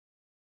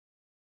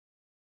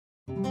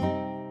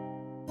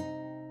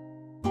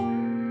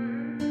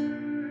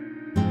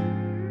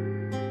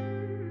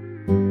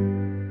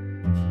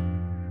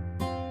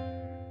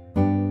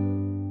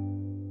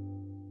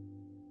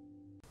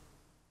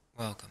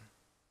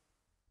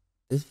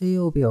This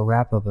video will be a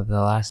wrap up of the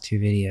last two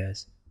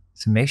videos,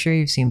 so make sure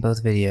you've seen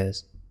both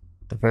videos.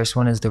 The first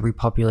one is the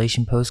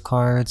repopulation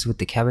postcards with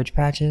the cabbage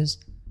patches,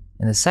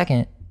 and the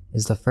second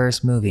is the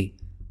first movie,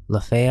 La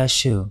Fea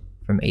Shoe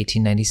from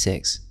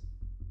 1896.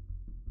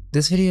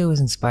 This video was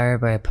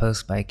inspired by a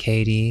post by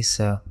KD,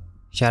 so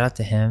shout out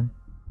to him.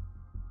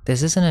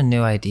 This isn't a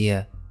new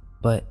idea,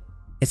 but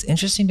it's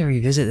interesting to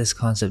revisit this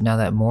concept now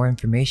that more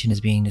information is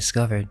being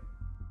discovered.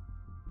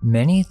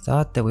 Many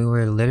thought that we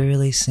were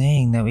literally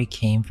saying that we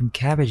came from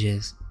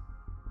cabbages.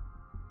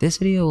 This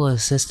video will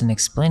assist in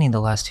explaining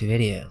the last two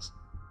videos.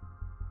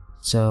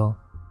 So,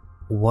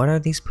 what are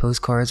these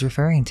postcards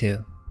referring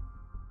to?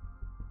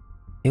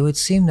 It would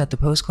seem that the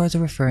postcards are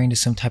referring to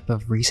some type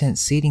of recent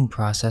seeding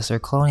process or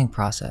cloning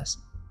process,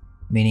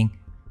 meaning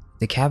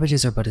the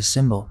cabbages are but a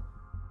symbol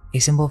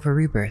for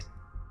rebirth,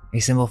 a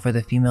symbol for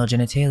the female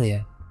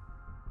genitalia,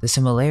 the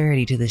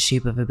similarity to the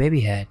shape of a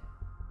baby head,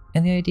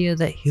 and the idea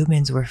that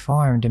humans were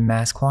farmed in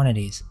mass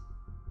quantities,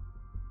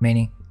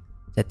 meaning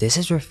that this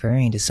is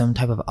referring to some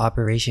type of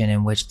operation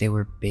in which they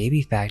were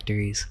baby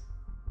factories,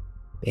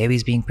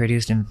 babies being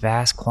produced in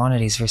vast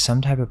quantities for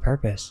some type of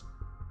purpose.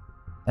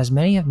 As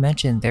many have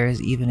mentioned, there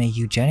is even a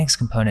eugenics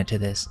component to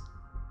this,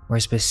 where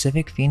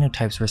specific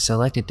phenotypes were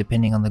selected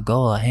depending on the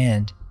goal at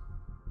hand.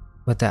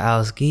 With the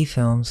Alice Guy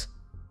films,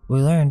 we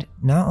learned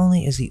not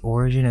only is the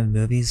origin of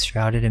movies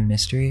shrouded in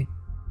mystery,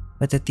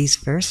 but that these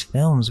first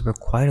films were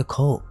quite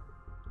occult,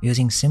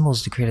 using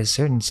symbols to create a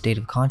certain state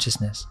of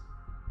consciousness.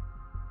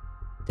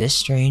 This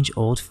strange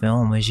old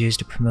film was used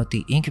to promote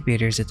the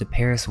incubators at the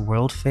Paris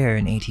World Fair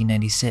in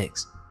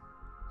 1896,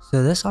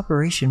 so this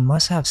operation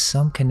must have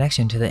some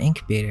connection to the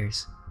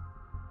incubators.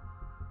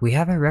 We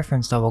have a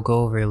reference that we'll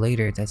go over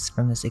later that's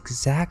from this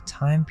exact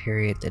time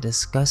period that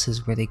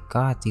discusses where they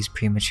got these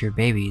premature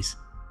babies.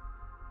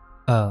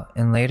 Oh,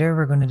 and later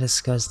we're going to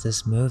discuss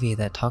this movie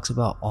that talks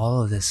about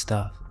all of this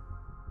stuff.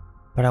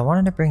 But I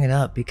wanted to bring it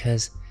up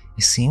because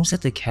it seems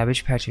that the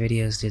Cabbage Patch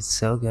videos did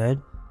so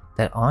good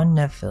that on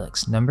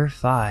Netflix, number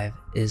 5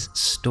 is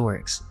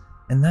Storks,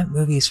 and that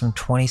movie is from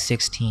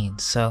 2016,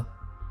 so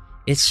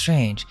it's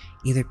strange.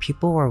 Either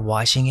people were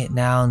watching it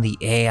now and the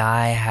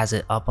AI has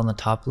it up on the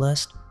top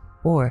list,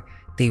 or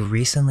they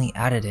recently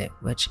added it,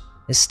 which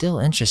is still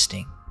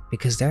interesting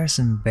because there is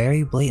some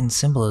very blatant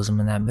symbolism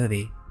in that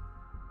movie.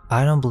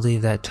 I don't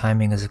believe that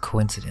timing is a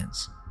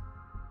coincidence.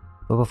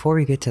 But before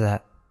we get to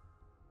that,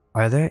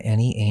 are there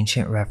any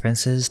ancient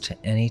references to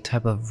any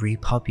type of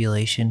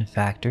repopulation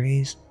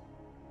factories?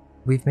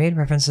 We've made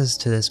references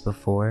to this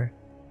before,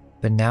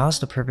 but now is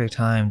the perfect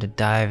time to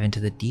dive into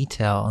the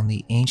detail on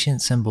the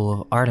ancient symbol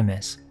of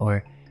Artemis,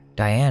 or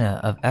Diana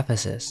of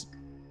Ephesus.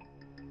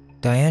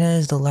 Diana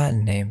is the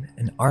Latin name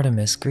and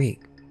Artemis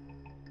Greek.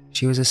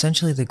 She was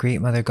essentially the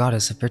great mother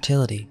goddess of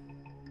fertility.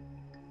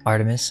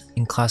 Artemis,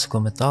 in classical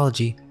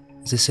mythology,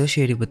 is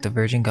associated with the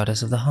virgin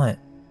goddess of the hunt,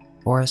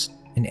 forest,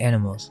 and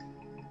animals.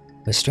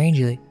 But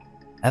strangely,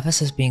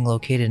 Ephesus being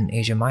located in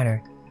Asia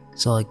Minor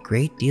saw a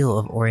great deal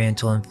of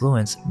Oriental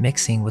influence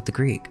mixing with the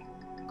Greek,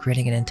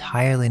 creating an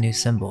entirely new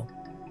symbol.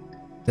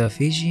 The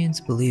Ephesians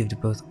believed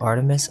both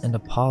Artemis and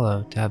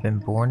Apollo to have been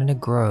born in a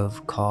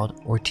grove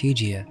called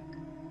Ortygia,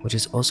 which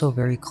is also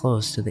very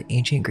close to the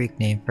ancient Greek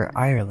name for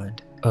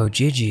Ireland,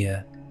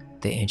 Ogygia,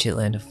 the ancient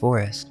land of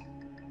forest,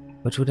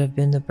 which would have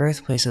been the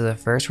birthplace of the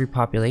first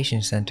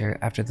repopulation center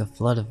after the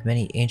flood of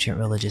many ancient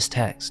religious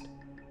texts.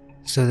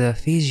 So the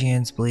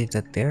Ephesians believed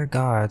that their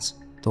gods,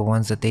 the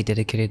ones that they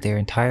dedicated their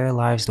entire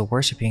lives to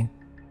worshipping,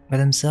 were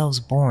themselves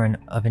born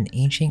of an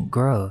ancient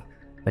grove,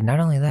 but not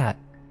only that,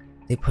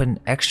 they put an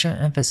extra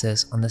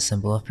emphasis on the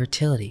symbol of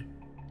fertility,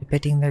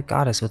 depicting their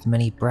goddess with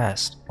many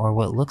breasts, or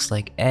what looks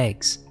like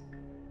eggs,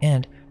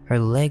 and her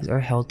legs are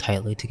held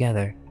tightly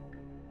together.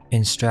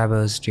 In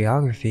Strabo's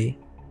geography,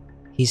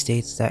 he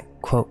states that,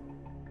 quote,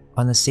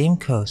 on the same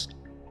coast,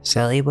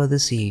 slightly above the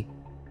sea,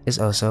 is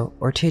also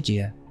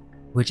Ortygia,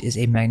 which is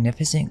a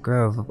magnificent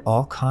grove of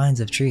all kinds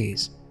of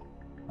trees,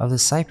 of the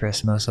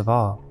cypress most of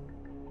all.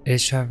 It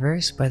is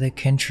traversed by the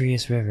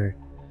Kentrius River,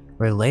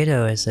 where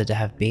Leto is said to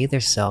have bathed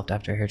herself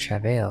after her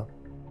travail.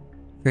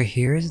 For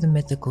here is the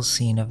mythical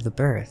scene of the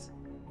birth,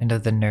 and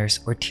of the nurse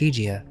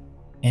Ortygia,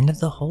 and of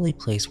the holy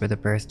place where the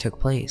birth took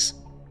place,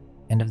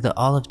 and of the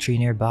olive tree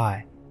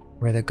nearby,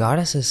 where the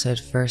goddess is said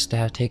first to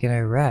have taken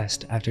a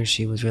rest after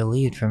she was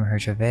relieved from her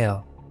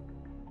travail.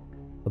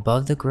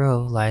 Above the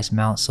grove lies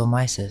Mount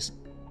Solmisus,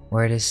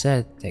 where it is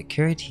said that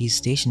Curetes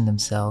stationed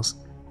themselves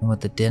and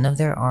with the din of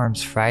their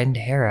arms frightened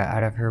Hera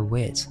out of her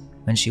wits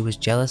when she was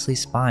jealously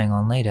spying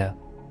on Leto,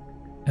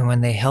 and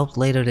when they helped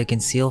Leto to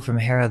conceal from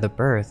Hera the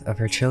birth of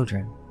her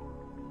children.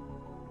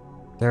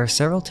 There are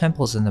several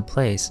temples in the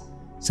place,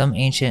 some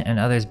ancient and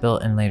others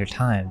built in later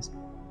times,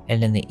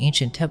 and in the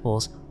ancient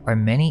temples are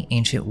many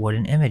ancient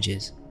wooden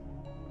images.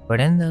 But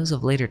in those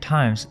of later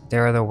times,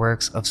 there are the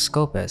works of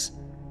Scopas,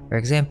 for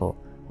example,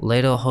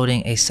 Leto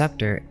holding a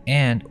scepter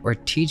and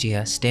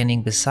Ortygia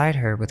standing beside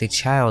her with a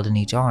child in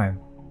each arm.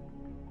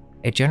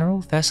 A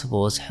general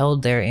festival is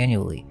held there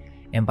annually,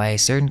 and by a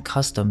certain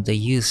custom they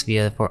use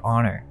via for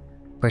honor,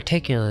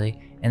 particularly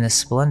and the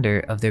splendor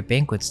of their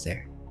banquets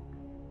there.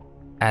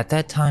 At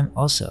that time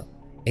also,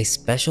 a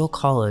special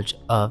college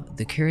of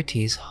the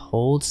Curites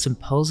holds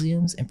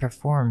symposiums and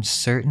performs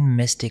certain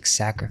mystic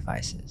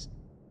sacrifices."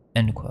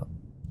 End quote.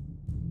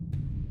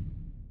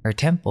 Her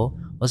temple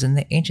was in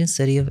the ancient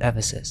city of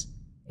Ephesus,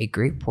 a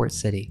great port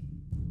city.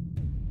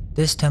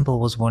 This temple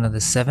was one of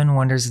the 7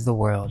 wonders of the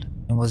world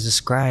and was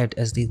described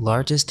as the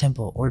largest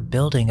temple or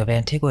building of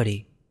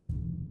antiquity.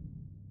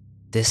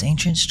 This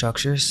ancient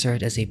structure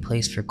served as a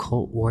place for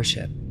cult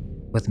worship,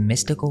 with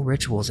mystical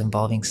rituals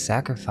involving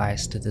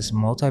sacrifice to this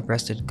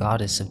multi-breasted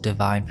goddess of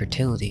divine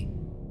fertility.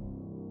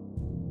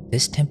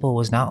 This temple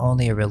was not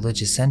only a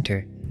religious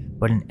center,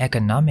 but an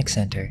economic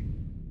center.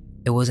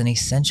 It was an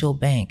essential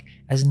bank,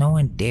 as no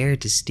one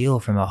dared to steal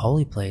from a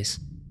holy place.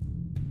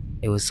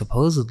 It was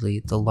supposedly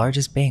the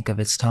largest bank of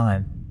its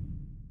time.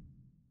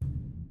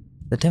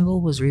 The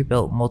temple was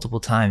rebuilt multiple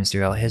times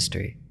throughout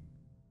history.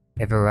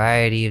 A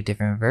variety of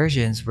different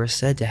versions were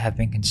said to have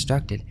been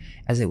constructed,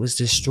 as it was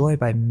destroyed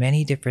by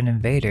many different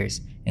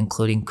invaders,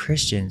 including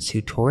Christians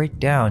who tore it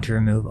down to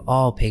remove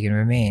all pagan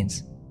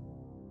remains.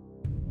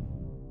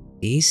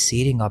 These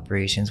seeding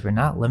operations were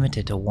not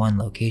limited to one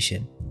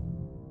location.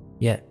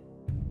 Yet,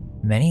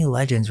 many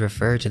legends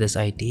refer to this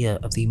idea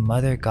of the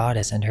mother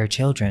goddess and her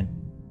children,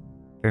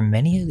 for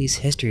many of these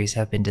histories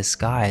have been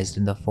disguised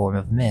in the form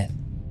of myth.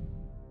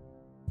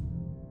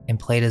 In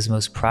Plato's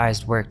most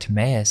prized work,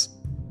 Timaeus,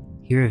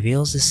 he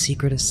reveals the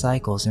secret of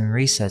cycles and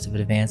resets of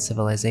advanced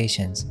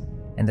civilizations,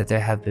 and that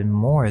there have been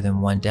more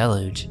than one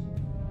deluge.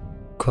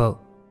 Quote,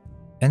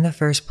 "In the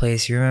first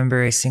place, you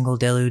remember a single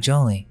deluge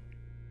only,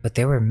 but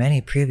there were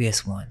many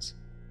previous ones.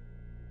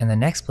 In the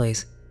next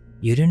place,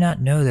 you do not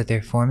know that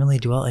there formerly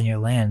dwelt in your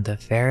land the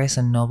fairest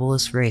and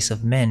noblest race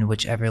of men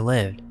which ever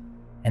lived,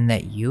 and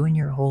that you and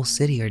your whole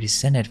city are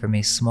descended from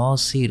a small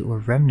seed or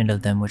remnant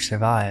of them which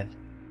survived."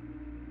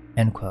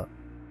 End quote.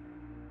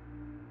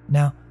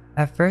 Now,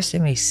 at first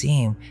it may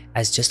seem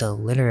as just a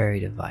literary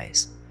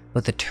device,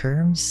 but the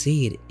term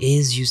seed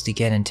is used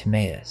again in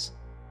Timaeus.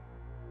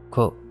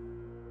 Quote,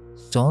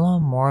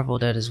 "Solon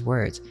marveled at his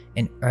words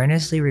and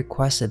earnestly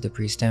requested the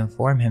priest to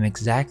inform him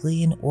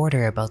exactly in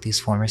order about these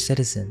former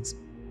citizens.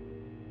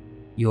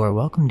 'You are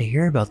welcome to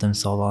hear about them,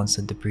 Solon,'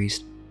 said the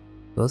priest,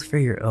 'both for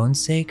your own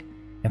sake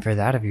and for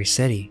that of your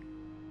city,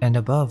 and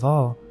above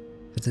all,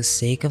 for the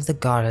sake of the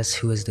goddess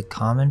who is the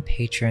common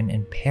patron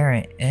and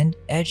parent and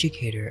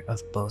educator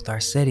of both our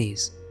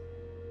cities.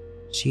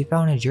 She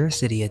founded your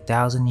city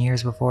 1,000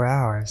 years before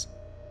ours,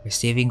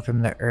 receiving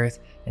from the earth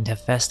and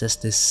Hephaestus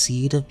the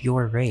seed of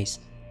your race,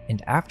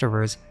 and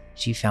afterwards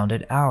she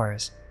founded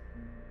ours."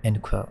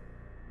 End quote.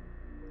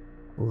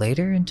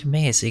 Later in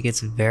Timaeus it gets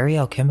very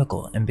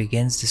alchemical and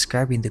begins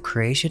describing the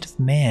creation of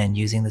man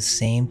using the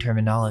same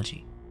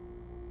terminology.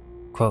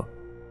 Quote,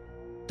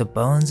 "The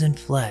bones and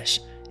flesh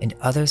and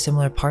other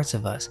similar parts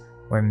of us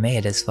were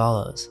made as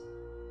follows.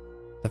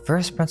 The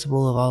first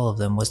principle of all of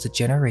them was the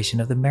generation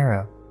of the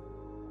marrow,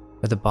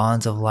 for the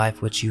bonds of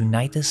life which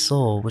unite the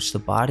soul which the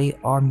body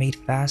are made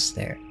fast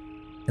there,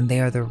 and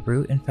they are the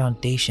root and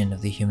foundation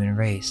of the human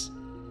race.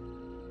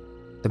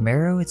 The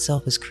marrow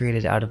itself is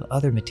created out of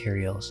other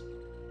materials.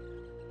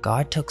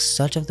 God took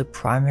such of the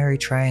primary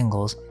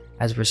triangles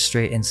as were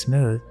straight and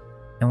smooth,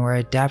 and were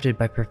adapted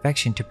by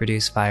perfection to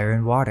produce fire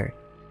and water,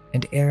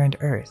 and air and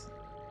earth.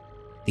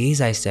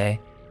 These, I say,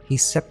 he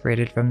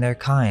separated from their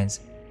kinds,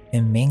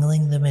 and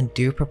mingling them in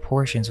due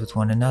proportions with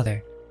one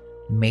another,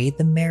 made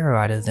the marrow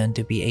out of them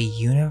to be a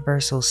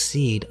universal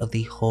seed of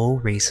the whole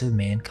race of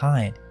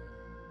mankind.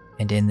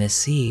 And in this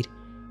seed,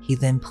 he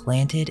then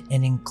planted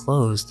and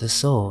enclosed the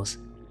souls,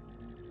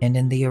 and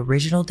in the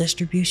original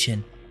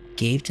distribution,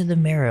 gave to the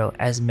marrow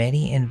as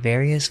many in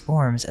various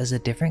forms as the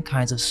different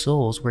kinds of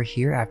souls were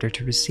hereafter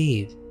to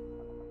receive.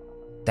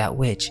 That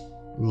which,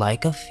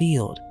 like a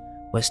field,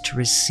 was to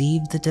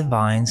receive the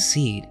divine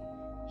seed,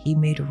 he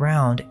made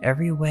round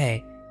every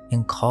way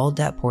and called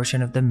that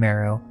portion of the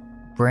marrow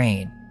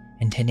brain,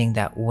 intending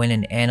that when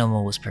an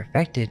animal was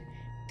perfected,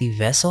 the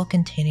vessel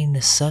containing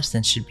the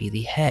substance should be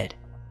the head.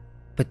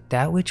 But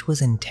that which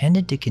was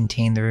intended to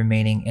contain the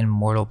remaining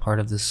immortal part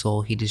of the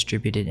soul he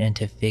distributed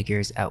into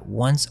figures at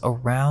once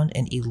around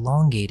and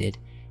elongated,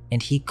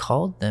 and he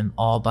called them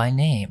all by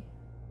name,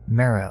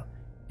 marrow,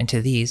 and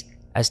to these,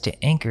 as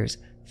to anchors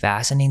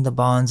fastening the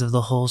bonds of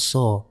the whole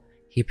soul,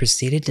 he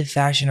proceeded to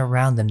fashion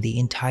around them the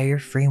entire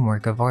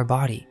framework of our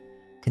body,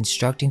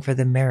 constructing for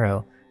the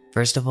marrow,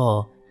 first of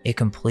all, a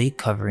complete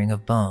covering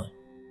of bone."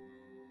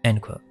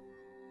 End quote.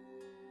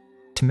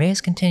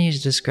 Timaeus continues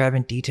to describe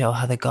in detail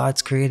how the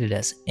gods created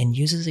us and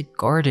uses a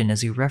garden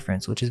as a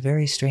reference, which is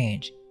very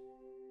strange.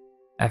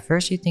 At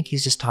first you think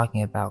he's just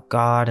talking about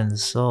God and the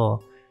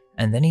soul,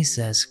 and then he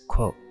says,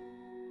 quote,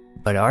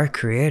 "But our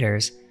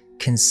creators,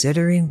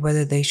 considering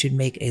whether they should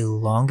make a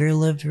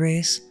longer-lived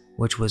race,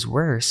 which was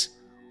worse,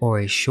 or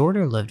a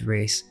shorter-lived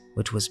race,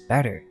 which was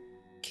better,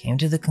 came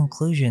to the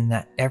conclusion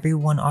that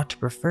everyone ought to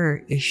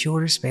prefer a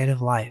shorter span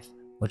of life,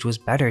 which was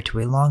better, to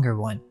a longer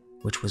one,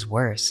 which was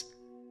worse,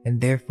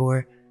 and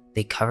therefore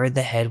they covered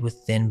the head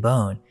with thin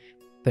bone,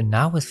 but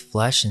not with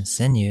flesh and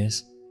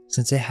sinews,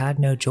 since it had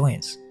no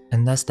joints,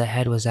 and thus the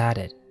head was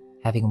added,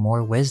 having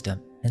more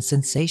wisdom and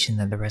sensation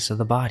than the rest of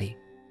the body,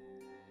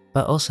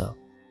 but also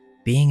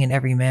being in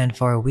every man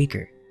far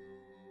weaker.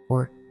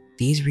 For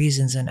these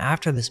reasons and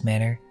after this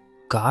manner,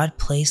 God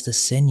placed the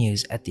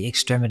sinews at the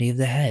extremity of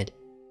the head,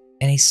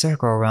 in a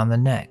circle around the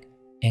neck,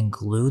 and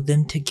glued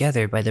them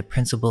together by the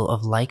principle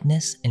of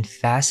likeness, and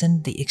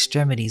fastened the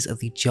extremities of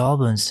the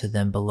jawbones to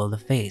them below the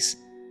face,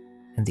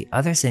 and the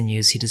other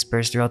sinews he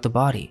dispersed throughout the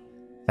body,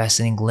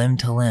 fastening limb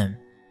to limb.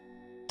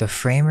 The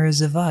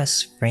framers of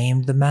us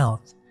framed the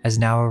mouth, as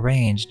now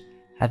arranged,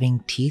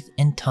 having teeth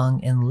and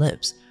tongue and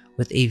lips,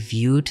 with a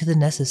view to the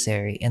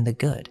necessary and the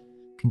good,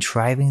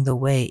 contriving the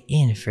way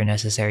in for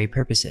necessary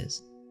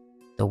purposes,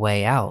 the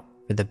way out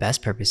for the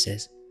best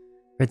purposes,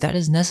 for that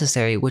is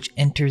necessary which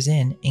enters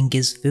in and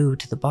gives food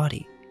to the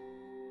body.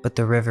 But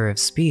the river of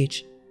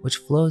speech, which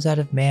flows out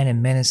of man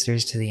and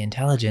ministers to the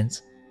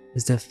intelligence,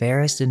 is the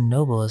fairest and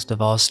noblest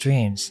of all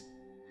streams.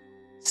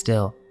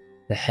 Still,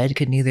 the head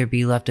could neither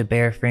be left a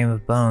bare frame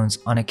of bones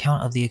on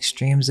account of the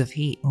extremes of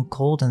heat and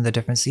cold in the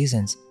different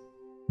seasons,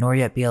 nor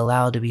yet be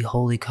allowed to be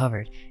wholly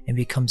covered and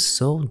become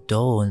so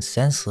dull and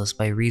senseless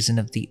by reason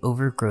of the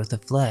overgrowth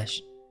of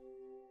flesh.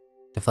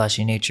 The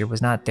fleshy nature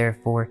was not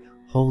therefore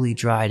wholly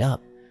dried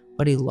up,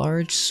 but a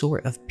large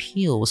sort of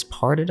peel was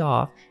parted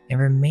off and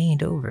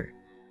remained over,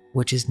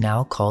 which is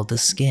now called the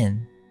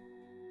skin.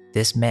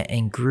 This met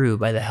and grew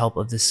by the help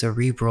of the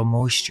cerebral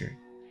moisture,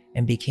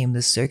 and became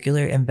the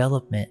circular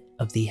envelopment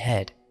of the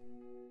head.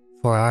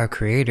 For our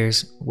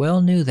creators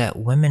well knew that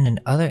women and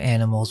other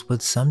animals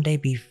would someday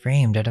be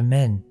framed out of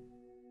men,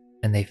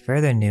 and they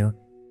further knew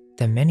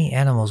that many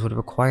animals would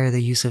require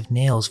the use of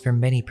nails for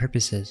many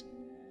purposes,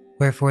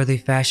 wherefore they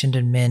fashioned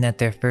in men at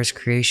their first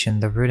creation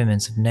the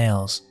rudiments of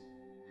nails.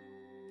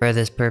 For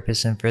this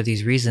purpose and for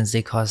these reasons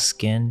they caused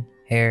skin,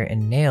 hair,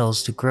 and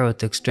nails to grow at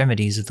the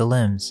extremities of the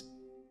limbs.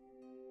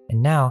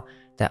 And now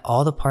that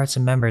all the parts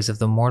and members of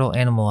the mortal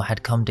animal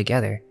had come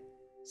together,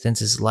 since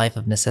his life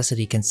of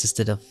necessity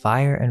consisted of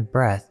fire and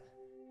breath,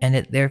 and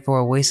it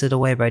therefore wasted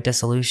away by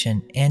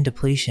dissolution and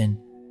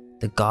depletion,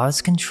 the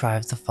gods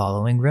contrived the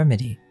following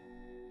remedy.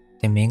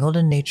 They mingled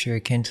a nature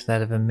akin to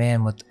that of a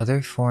man with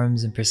other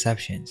forms and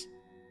perceptions,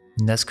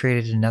 and thus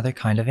created another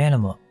kind of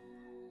animal.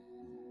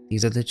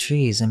 These are the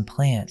trees and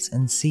plants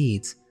and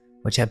seeds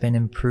which have been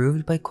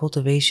improved by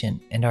cultivation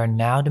and are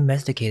now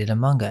domesticated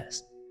among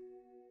us.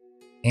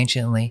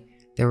 Anciently,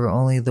 there were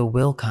only the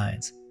will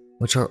kinds,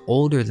 which are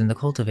older than the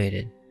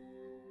cultivated.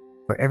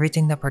 For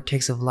everything that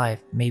partakes of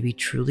life may be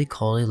truly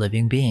called a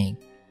living being,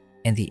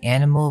 and the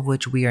animal of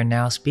which we are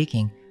now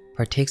speaking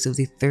partakes of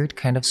the third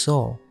kind of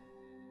soul,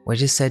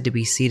 which is said to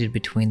be seated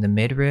between the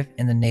midriff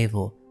and the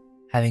navel,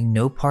 having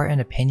no part in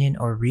opinion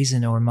or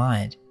reason or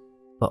mind,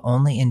 but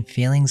only in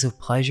feelings of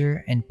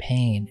pleasure and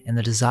pain and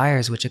the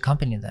desires which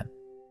accompany them.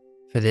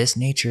 For this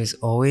nature is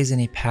always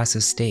in a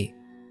passive state,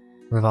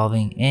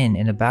 revolving in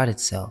and about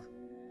itself,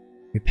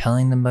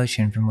 repelling the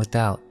motion from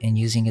without and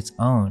using its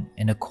own,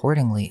 and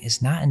accordingly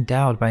is not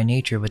endowed by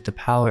nature with the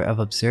power of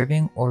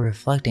observing or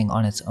reflecting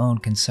on its own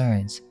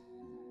concerns.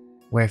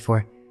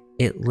 Wherefore,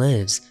 it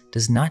lives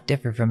does not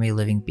differ from a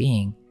living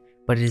being,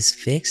 but it is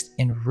fixed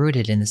and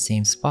rooted in the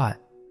same spot,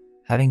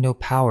 having no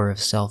power of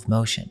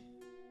self-motion.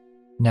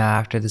 Now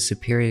after the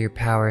superior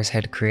powers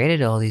had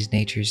created all these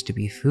natures to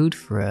be food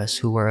for us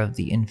who are of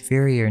the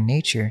inferior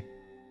nature,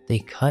 they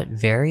cut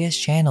various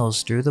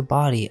channels through the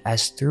body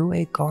as through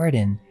a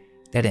garden,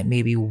 that it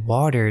may be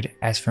watered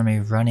as from a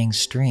running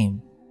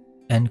stream."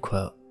 End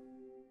quote.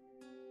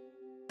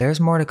 There's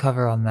more to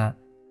cover on that,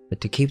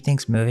 but to keep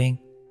things moving,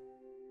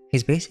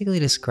 he's basically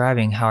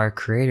describing how our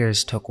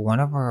creators took one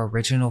of our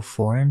original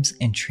forms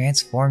and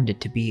transformed it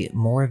to be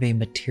more of a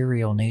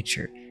material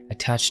nature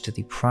attached to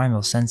the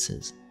primal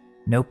senses,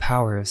 no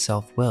power of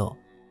self-will,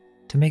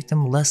 to make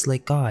them less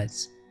like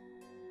gods.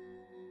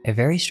 A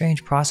very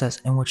strange process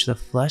in which the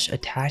flesh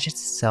attaches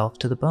itself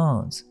to the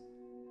bones.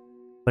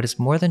 But it's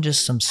more than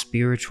just some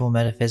spiritual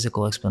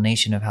metaphysical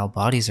explanation of how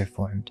bodies are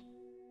formed,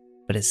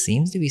 but it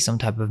seems to be some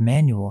type of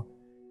manual,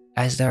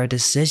 as there are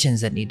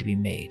decisions that need to be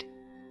made.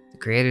 The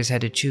creators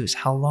had to choose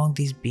how long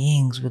these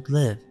beings would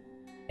live,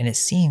 and it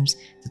seems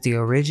that the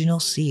original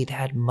seed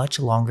had much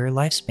longer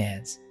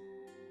lifespans.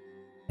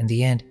 In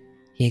the end,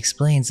 he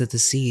explains that the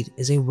seed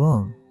is a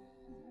womb.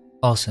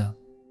 Also,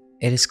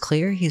 it is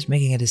clear he is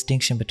making a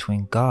distinction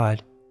between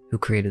God, who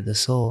created the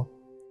soul,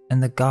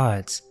 and the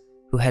gods,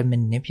 who had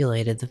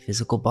manipulated the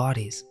physical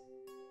bodies.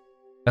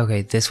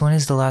 Okay, this one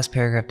is the last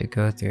paragraph to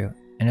go through,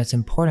 and it's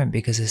important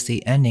because it's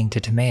the ending to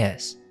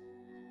Timaeus.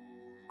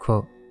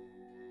 Quote,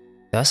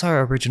 "Thus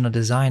our original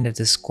design of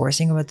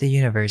discoursing about the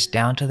universe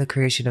down to the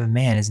creation of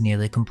man is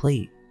nearly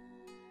complete.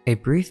 A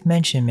brief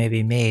mention may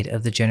be made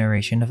of the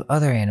generation of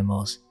other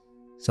animals,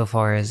 so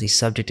far as the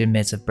subject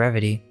admits of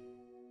brevity.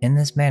 In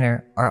this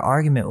manner, our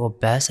argument will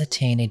best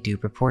attain a due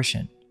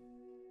proportion.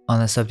 On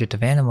the subject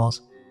of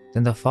animals,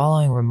 then the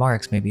following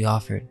remarks may be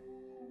offered.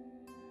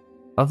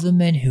 Of the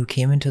men who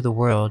came into the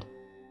world,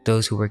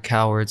 Those who were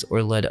cowards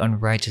or led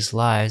unrighteous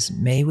lives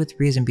may with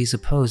reason be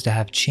supposed to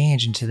have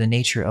changed into the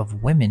nature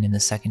of women in the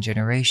second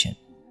generation.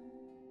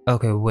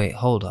 Okay, wait,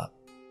 hold up.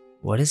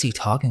 What is he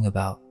talking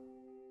about?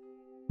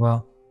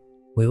 Well,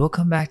 we will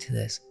come back to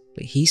this,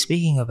 but he's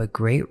speaking of a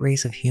great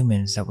race of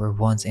humans that were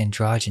once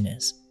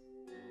androgynous.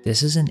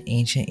 This is an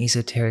ancient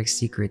esoteric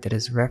secret that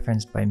is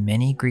referenced by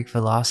many Greek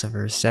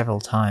philosophers several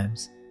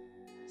times.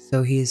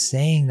 So he is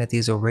saying that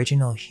these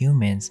original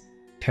humans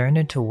turned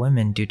into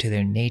women due to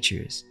their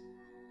natures,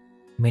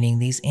 meaning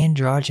these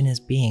androgynous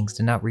beings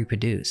did not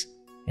reproduce,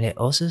 and it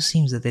also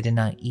seems that they did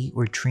not eat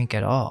or drink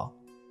at all,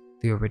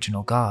 the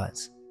original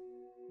gods.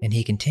 And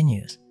he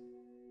continues,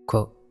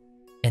 quote,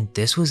 "And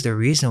this was the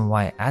reason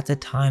why at the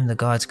time the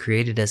gods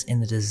created us in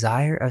the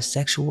desire of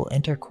sexual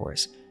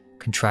intercourse,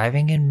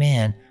 contriving in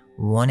man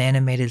one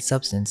animated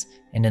substance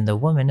and in the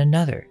woman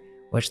another,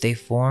 which they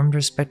formed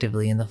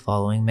respectively in the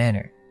following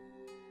manner."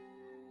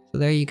 So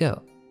there you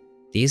go.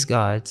 These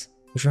gods,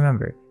 which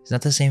remember, is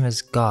not the same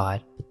as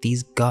God, but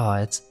these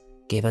gods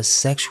gave us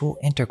sexual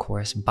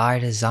intercourse by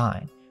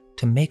design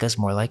to make us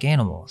more like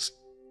animals.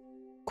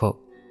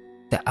 Quote,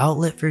 "The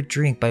outlet for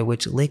drink by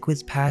which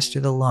liquids pass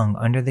through the lung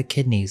under the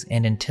kidneys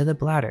and into the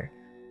bladder,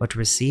 which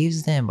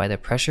receives them by the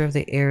pressure of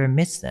the air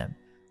amidst them,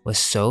 was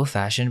so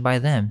fashioned by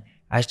them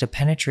as to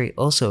penetrate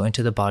also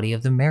into the body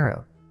of the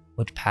marrow,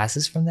 which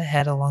passes from the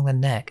head along the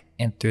neck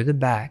and through the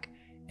back,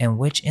 and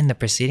which in the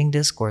preceding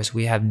discourse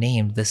we have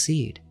named the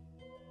seed.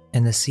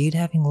 And the seed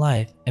having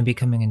life and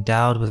becoming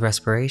endowed with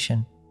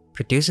respiration,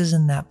 produces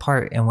in that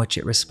part in which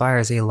it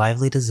respires a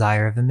lively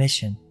desire of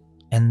emission,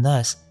 and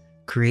thus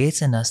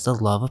creates in us the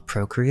love of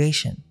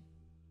procreation.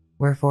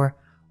 Wherefore,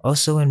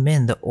 also in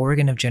men the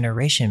organ of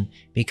generation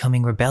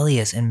becoming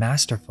rebellious and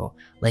masterful,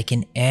 like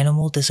an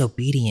animal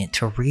disobedient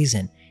to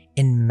reason,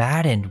 and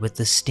maddened with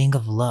the sting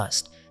of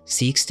lust,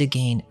 seeks to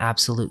gain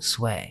absolute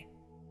sway.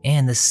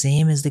 And the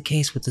same is the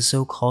case with the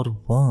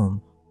so-called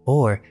womb,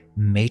 or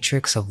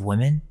matrix of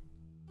women.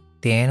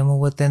 The animal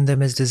within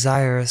them is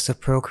desirous of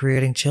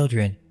procreating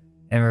children,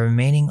 and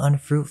remaining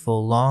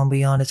unfruitful long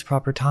beyond its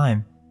proper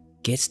time,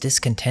 gets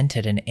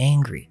discontented and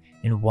angry,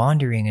 and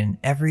wandering in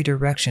every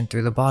direction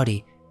through the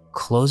body,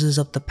 closes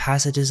up the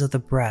passages of the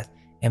breath,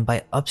 and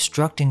by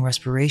obstructing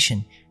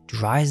respiration,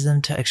 drives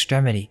them to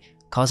extremity,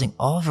 causing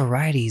all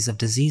varieties of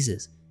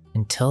diseases,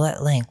 until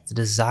at length the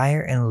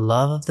desire and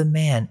love of the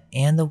man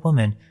and the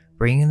woman,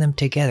 bringing them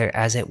together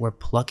as it were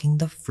plucking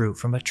the fruit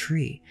from a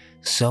tree,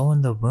 so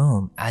in the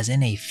womb as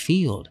in a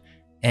field,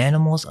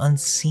 animals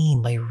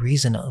unseen by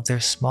reason of their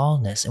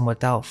smallness and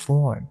without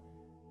form.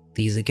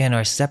 These again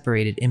are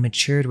separated and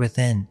matured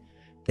within.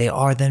 They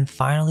are then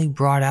finally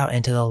brought out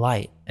into the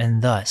light,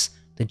 and thus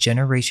the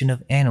generation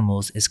of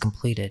animals is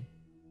completed.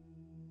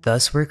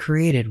 Thus were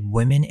created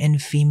women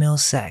and female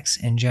sex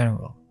in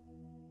general."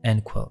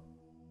 End quote.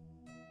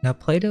 Now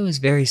Plato is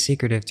very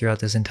secretive throughout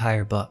this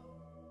entire book,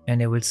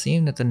 and it would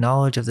seem that the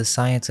knowledge of the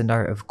science and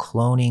art of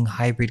cloning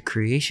hybrid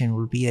creation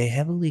would be a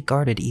heavily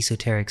guarded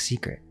esoteric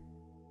secret.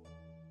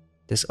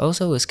 This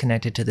also is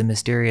connected to the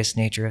mysterious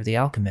nature of the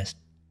alchemist,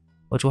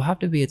 which will have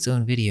to be its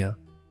own video,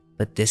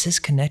 but this is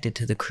connected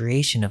to the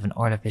creation of an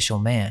artificial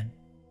man.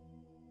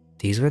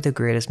 These were the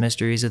greatest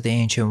mysteries of the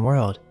ancient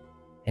world,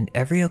 and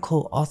every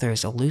occult author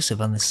is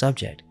elusive on the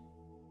subject,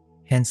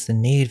 hence the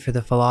need for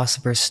the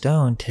philosopher's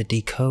stone to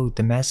decode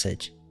the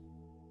message.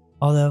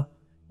 Although,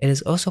 it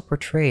is also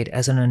portrayed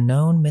as an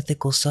unknown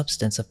mythical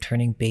substance of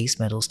turning base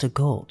metals to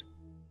gold.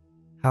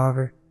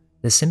 However,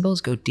 the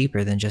symbols go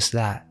deeper than just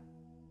that.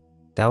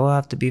 That will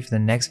have to be for the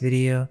next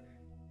video.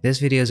 This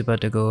video is about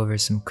to go over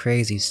some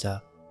crazy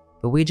stuff,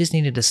 but we just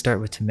needed to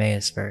start with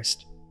Timaeus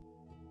first.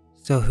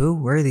 So who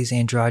were these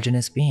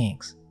androgynous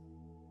beings?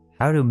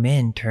 How do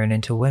men turn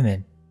into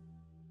women?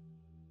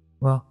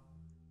 Well,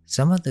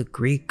 some of the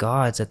Greek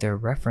gods that they're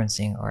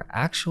referencing are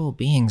actual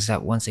beings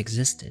that once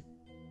existed,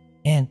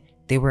 and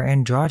they were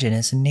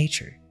androgynous in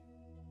nature.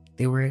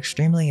 They were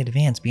extremely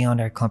advanced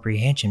beyond our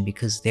comprehension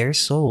because their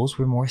souls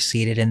were more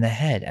seated in the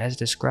head as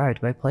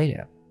described by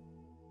Plato.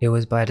 It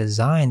was by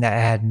design that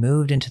it had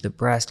moved into the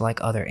breast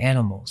like other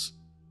animals.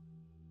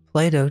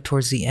 Plato,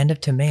 towards the end of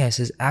Timaeus,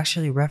 is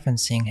actually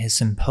referencing his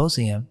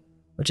Symposium,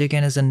 which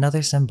again is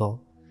another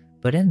symbol,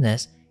 but in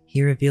this,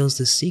 he reveals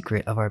the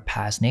secret of our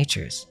past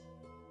natures.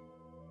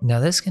 Now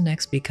this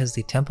connects because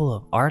the Temple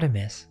of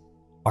Artemis,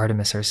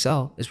 Artemis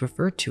herself, is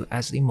referred to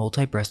as the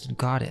multi-breasted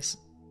goddess,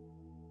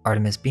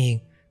 Artemis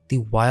being the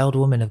wild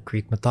woman of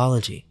Greek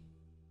mythology.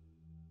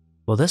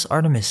 Well, this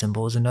Artemis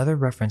symbol is another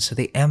reference to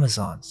the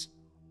Amazons,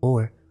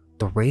 or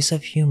the race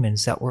of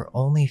humans that were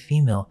only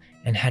female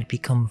and had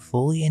become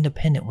fully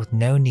independent with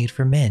no need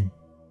for men.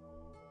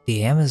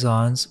 The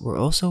Amazons were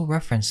also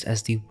referenced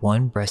as the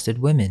one-breasted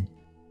women.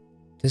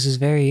 This is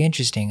very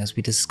interesting as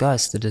we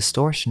discuss the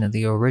distortion of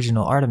the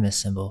original Artemis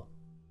symbol.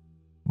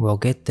 Well,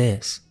 get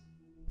this.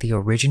 The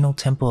original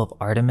Temple of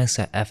Artemis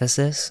at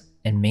Ephesus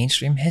in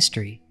mainstream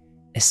history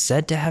is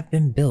said to have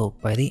been built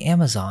by the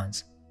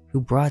Amazons who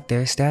brought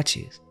their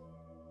statues.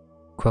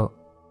 Quote,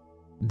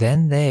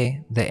 "Then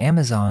they, the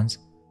Amazons,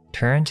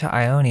 turned to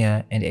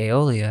Ionia and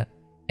Aeolia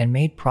and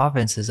made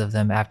provinces of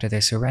them after their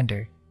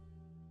surrender.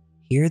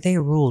 Here they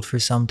ruled for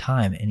some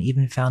time and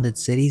even founded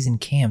cities and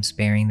camps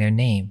bearing their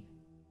name.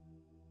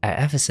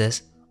 At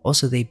Ephesus,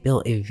 also they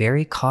built a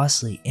very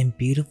costly and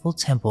beautiful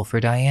temple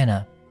for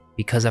Diana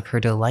because of her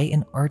delight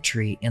in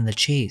archery and the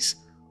chase,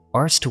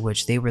 arts to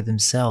which they were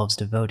themselves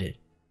devoted."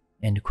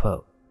 End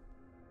quote.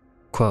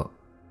 Quote,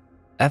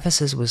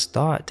 "Ephesus was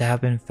thought to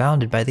have been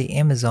founded by the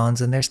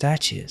Amazons and their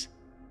statues,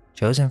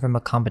 chosen from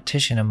a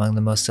competition among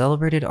the most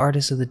celebrated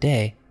artists of the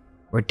day,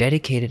 were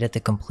dedicated at the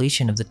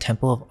completion of the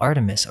Temple of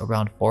Artemis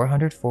around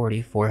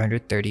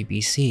 440–430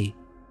 BC.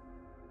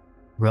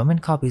 Roman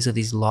copies of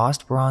these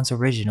lost bronze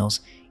originals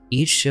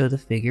each show the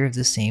figure of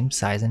the same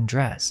size and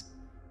dress,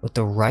 with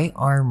the right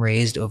arm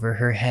raised over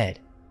her head,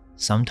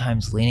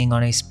 sometimes leaning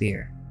on a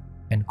spear."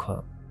 End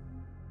quote.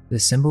 The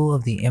symbol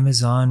of the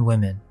Amazon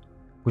women,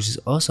 which is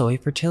also a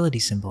fertility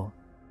symbol,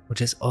 which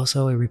is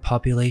also a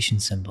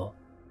repopulation symbol.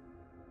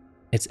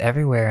 It's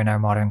everywhere in our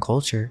modern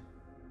culture,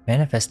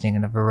 manifesting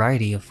in a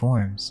variety of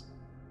forms.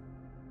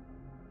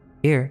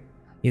 Here,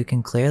 you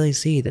can clearly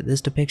see that this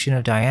depiction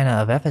of Diana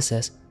of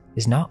Ephesus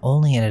is not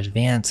only an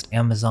advanced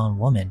Amazon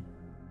woman,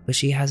 but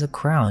she has a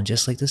crown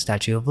just like the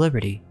Statue of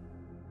Liberty.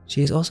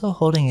 She is also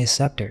holding a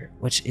scepter,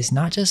 which is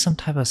not just some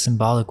type of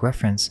symbolic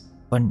reference,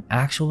 but an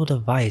actual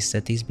device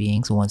that these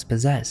beings once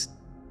possessed.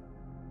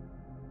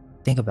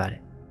 Think about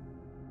it.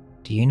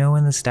 Do you know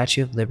when the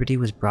Statue of Liberty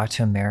was brought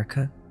to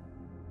America?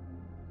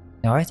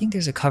 Now I think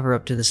there's a cover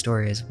up to the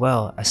story as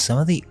well, as some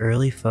of the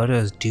early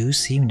photos do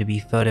seem to be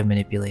photo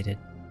manipulated.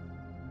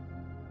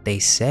 They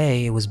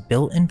say it was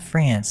built in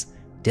France,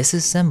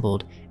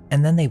 disassembled,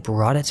 and then they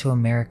brought it to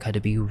America to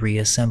be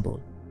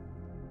reassembled.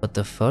 But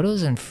the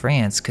photos in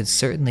France could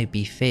certainly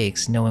be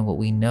fakes, knowing what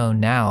we know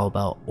now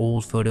about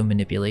old photo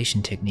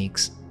manipulation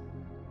techniques.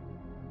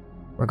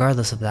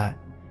 Regardless of that,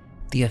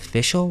 the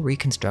official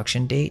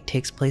reconstruction date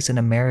takes place in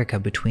America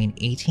between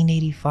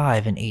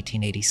 1885 and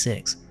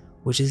 1886,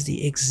 which is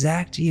the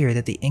exact year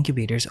that the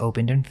incubators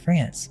opened in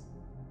France.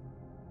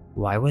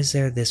 Why was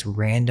there this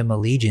random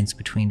allegiance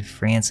between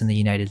France and the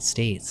United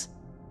States?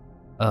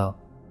 Oh,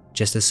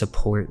 just to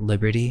support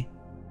liberty?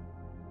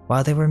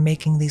 While they were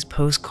making these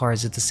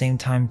postcards at the same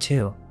time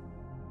too.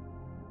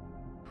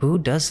 Who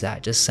does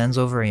that? Just sends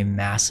over a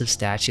massive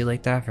statue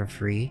like that for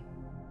free?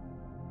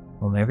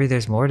 Well, maybe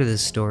there's more to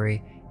this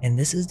story, and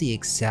this is the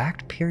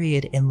exact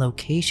period and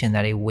location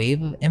that a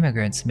wave of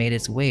immigrants made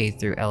its way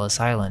through Ellis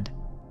Island.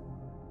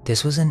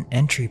 This was an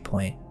entry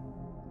point,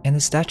 and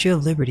the Statue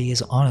of Liberty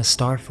is on a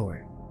star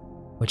fort,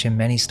 which in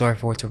many star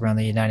forts around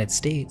the United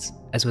States,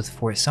 as with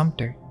Fort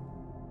Sumter,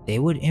 they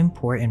would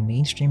import in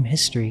mainstream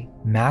history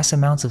mass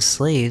amounts of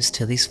slaves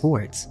to these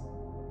forts.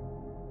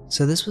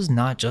 So this was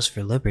not just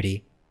for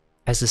liberty,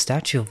 as the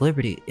Statue of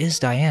Liberty is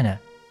Diana,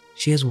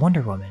 she is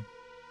Wonder Woman,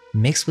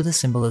 mixed with the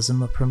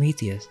symbolism of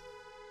Prometheus,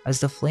 as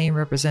the flame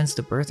represents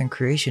the birth and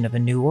creation of a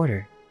new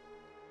order.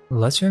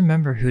 Let's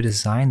remember who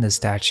designed the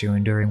statue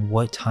and during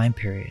what time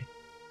period.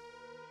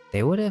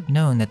 They would have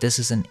known that this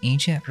is an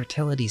ancient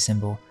fertility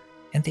symbol,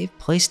 and they've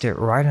placed it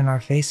right in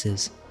our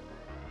faces.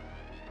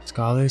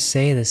 Scholars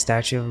say the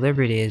Statue of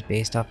Liberty is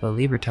based off of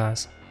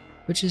Libertas,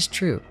 which is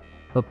true,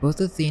 but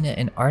both Athena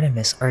and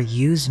Artemis are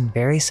used in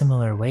very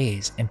similar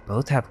ways and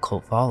both have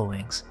cult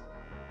followings.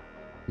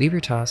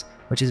 Libertas,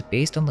 which is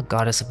based on the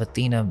goddess of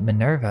Athena,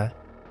 Minerva,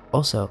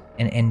 also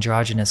an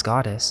androgynous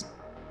goddess.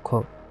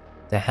 Quote,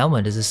 "The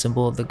helmet is a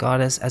symbol of the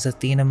goddess as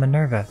Athena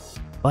Minerva,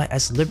 but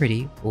as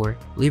Liberty, or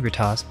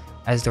Libertas,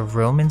 as the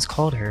Romans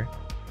called her,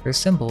 her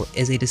symbol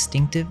is a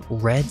distinctive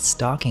red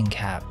stocking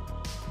cap,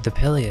 the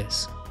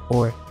pileus,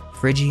 or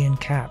Phrygian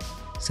cap,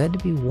 said to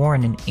be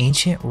worn in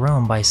ancient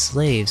Rome by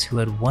slaves who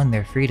had won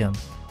their freedom.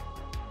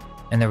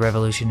 In the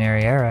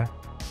Revolutionary era,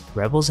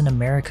 rebels in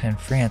America and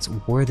France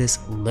wore this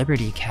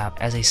liberty cap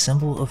as a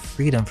symbol of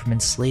freedom from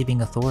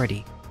enslaving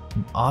authority,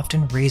 and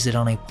often raised it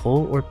on a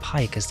pole or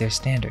pike as their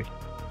standard."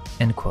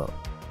 End quote.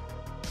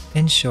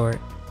 In short,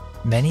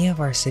 many of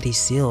our city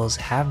seals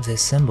have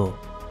this symbol.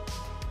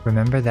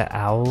 Remember the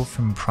owl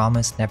from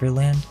Promised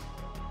Neverland?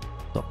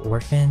 The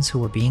orphans who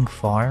were being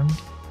farmed?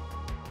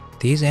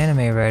 These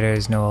anime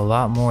writers know a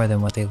lot more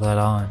than what they let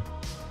on.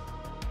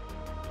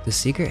 The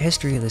secret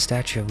history of the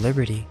Statue of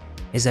Liberty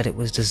is that it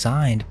was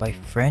designed by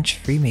French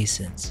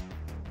Freemasons.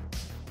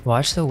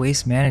 Watch the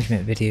waste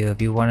management video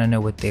if you want to know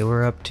what they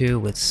were up to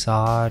with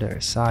Sod or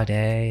Sade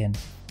and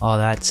all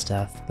that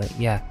stuff, but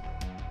yeah,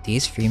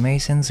 these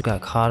Freemasons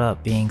got caught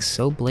up being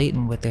so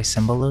blatant with their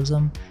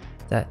symbolism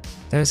that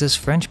there's this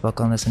French book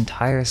on this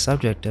entire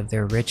subject of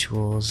their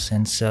rituals,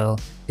 and so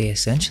they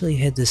essentially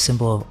hid the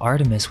symbol of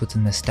Artemis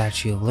within the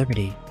Statue of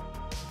Liberty.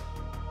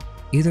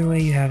 Either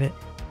way you have it,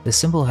 the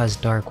symbol has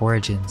dark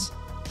origins.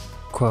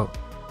 Quote,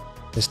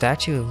 "The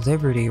Statue of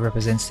Liberty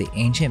represents the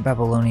ancient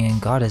Babylonian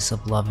goddess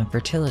of love and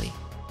fertility,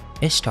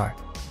 Ishtar.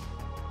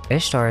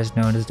 Ishtar is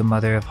known as the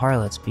mother of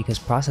harlots because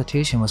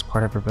prostitution was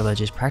part of her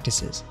religious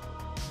practices.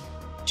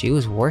 She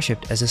was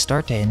worshipped as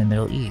Astarte in the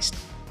Middle East.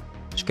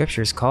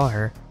 Scriptures call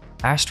her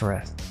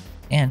Ashtoreth,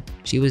 and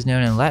she was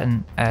known in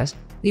Latin as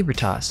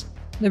Libertas,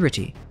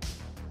 liberty.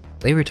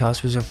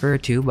 Libertas was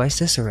referred to by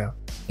Cicero,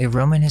 a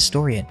Roman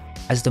historian,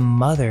 as the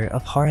mother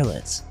of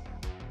harlots.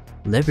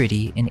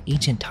 Liberty in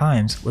ancient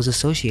times was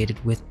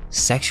associated with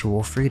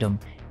sexual freedom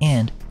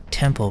and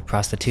temple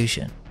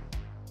prostitution.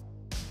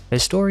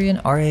 Historian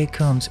R.A.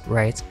 Combs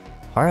writes,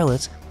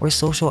 harlots were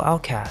social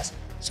outcasts,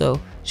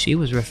 so she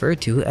was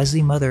referred to as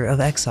the mother of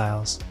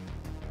exiles.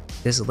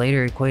 This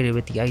later equated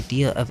with the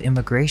idea of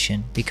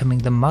immigration becoming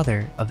the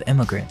mother of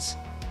immigrants.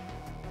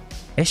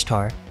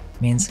 Ishtar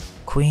means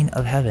Queen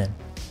of Heaven.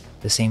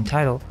 The same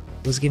title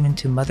was given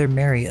to Mother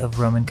Mary of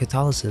Roman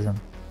Catholicism.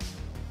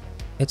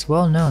 It's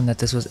well known that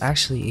this was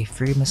actually a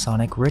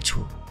Freemasonic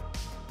ritual.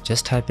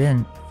 Just type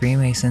in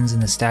Freemasons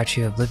and the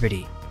Statue of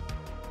Liberty.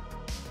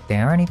 They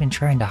aren't even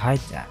trying to hide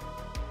that.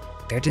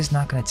 They're just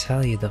not going to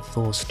tell you the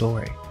full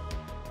story.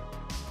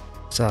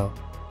 So,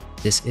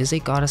 this is a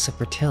goddess of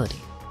fertility,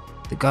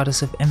 the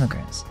goddess of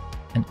immigrants,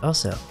 and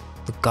also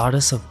the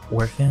goddess of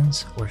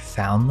orphans or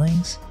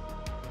foundlings.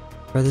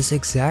 For this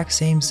exact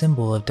same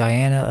symbol of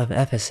Diana of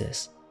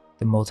Ephesus,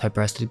 the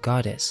multi-breasted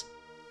goddess,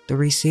 the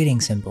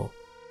receding symbol,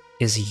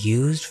 is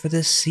used for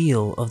the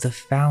seal of the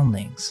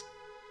foundlings.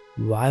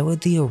 Why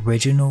would the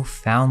original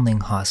foundling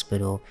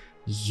hospital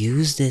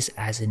use this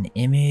as an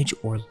image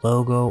or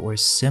logo or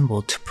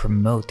symbol to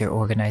promote their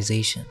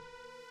organization?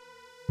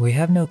 We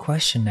have no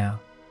question now.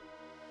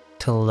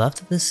 To the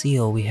left of the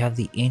seal, we have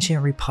the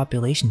ancient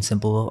repopulation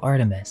symbol of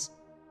Artemis.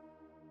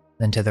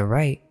 Then to the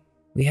right,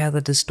 we have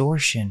the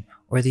distortion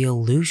or the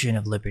illusion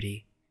of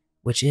liberty,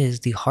 which is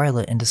the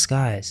harlot in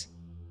disguise.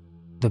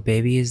 The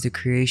baby is the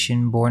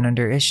creation born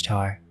under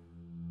Ishtar.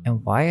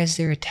 And why is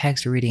there a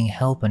text reading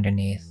help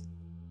underneath?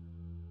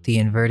 The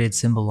inverted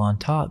symbol on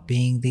top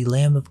being the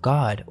Lamb of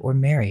God or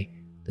Mary,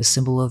 the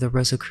symbol of the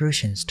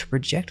Rosicrucians, to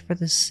project for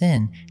the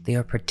sin they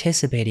are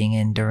participating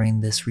in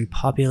during this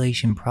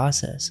repopulation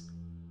process,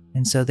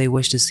 and so they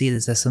wish to see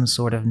this as some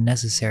sort of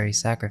necessary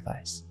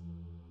sacrifice.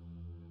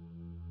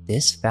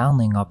 This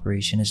foundling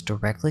operation is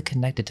directly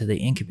connected to the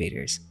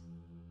incubators.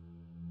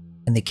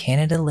 In the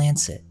Canada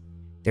Lancet,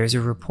 there is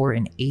a report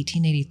in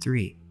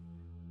 1883,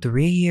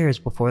 3 years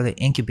before the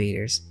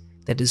incubators,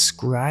 that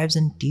describes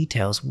and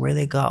details where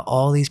they got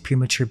all these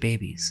premature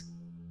babies,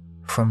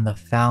 from the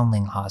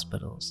foundling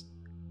hospitals.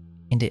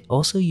 And it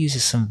also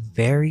uses some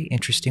very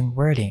interesting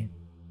wording.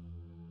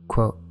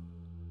 Quote,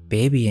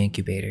 baby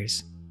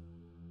incubators.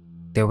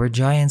 There were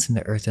giants in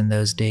the earth in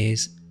those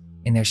days,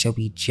 and there shall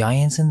be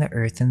giants in the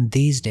earth in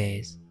these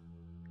days,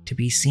 to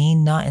be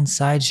seen not in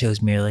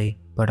sideshows merely,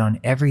 but on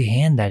every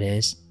hand, that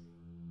is.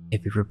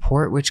 If a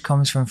report which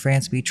comes from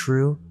France be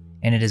true,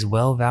 and it is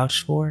well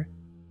vouched for,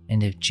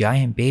 and if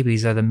giant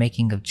babies are the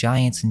making of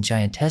giants and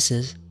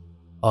giantesses,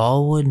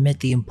 all will admit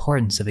the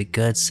importance of a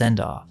good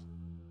send-off.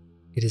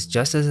 It is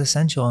just as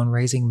essential in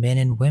raising men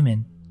and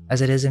women as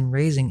it is in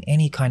raising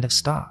any kind of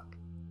stock.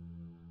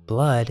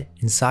 Blood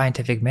and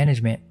scientific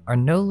management are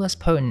no less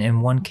potent in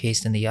one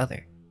case than the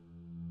other.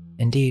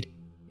 Indeed,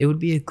 it would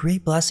be a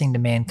great blessing to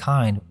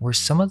mankind were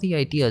some of the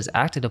ideas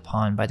acted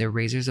upon by the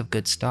raisers of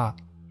good stock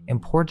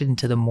imported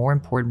into the more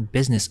important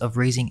business of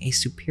raising a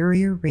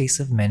superior race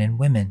of men and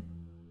women.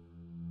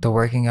 The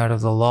working out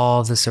of the law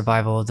of the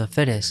survival of the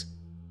fittest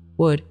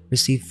would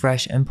receive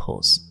fresh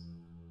impulse.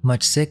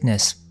 Much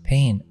sickness,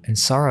 pain, and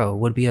sorrow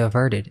would be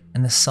averted,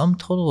 and the sum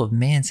total of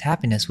man's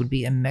happiness would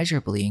be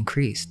immeasurably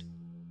increased.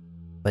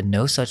 But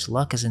no such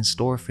luck is in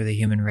store for the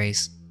human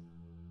race.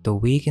 The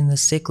weak and the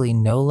sickly,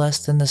 no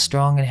less than the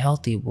strong and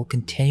healthy, will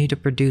continue to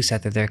produce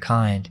after their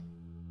kind.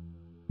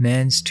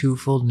 Man's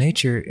twofold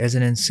nature is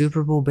an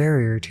insuperable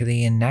barrier to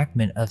the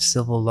enactment of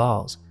civil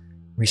laws,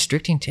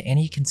 restricting to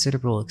any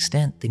considerable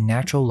extent the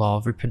natural law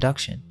of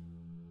reproduction.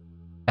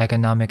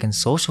 Economic and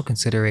social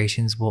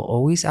considerations will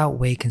always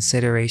outweigh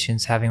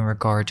considerations having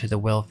regard to the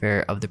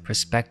welfare of the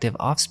prospective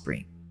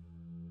offspring.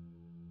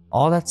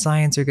 All that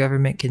science or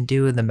government can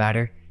do in the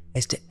matter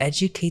is to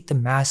educate the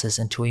masses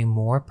into a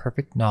more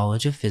perfect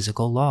knowledge of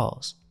physical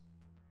laws.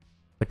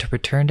 But to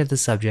return to the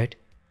subject,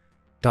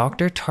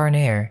 Dr.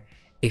 Tarnier,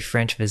 a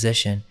French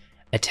physician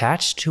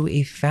attached to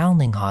a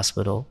foundling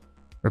hospital,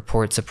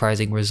 reports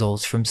surprising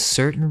results from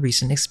certain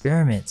recent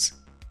experiments.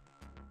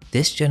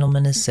 This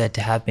gentleman is said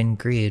to have been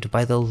grieved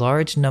by the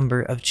large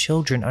number of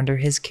children under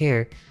his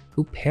care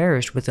who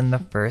perished within the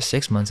first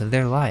 6 months of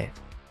their life.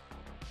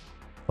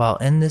 While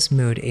in this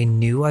mood, a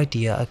new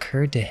idea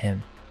occurred to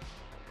him.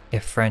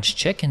 If French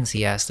chickens,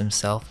 he asked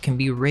himself, can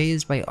be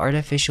raised by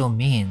artificial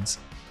means,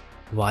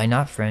 why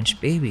not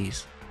French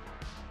babies?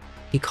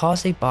 He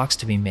caused a box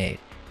to be made,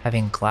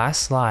 having glass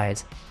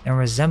slides and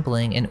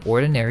resembling an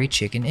ordinary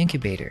chicken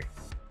incubator.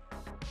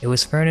 It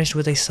was furnished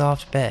with a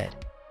soft bed,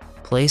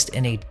 placed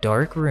in a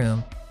dark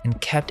room and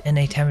kept in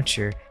a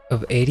temperature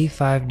of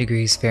 85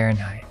 degrees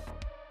Fahrenheit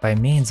by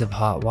means of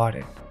hot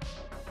water.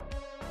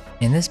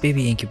 In this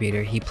baby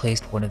incubator, he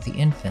placed one of the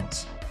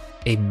infants,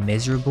 a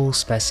miserable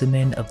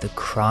specimen of the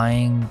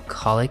crying,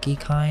 colicky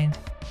kind.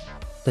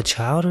 The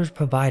child was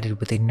provided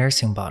with a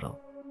nursing bottle,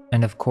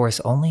 and of course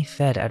only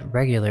fed at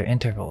regular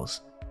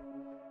intervals.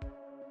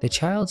 The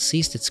child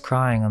ceased its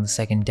crying on the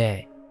second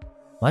day.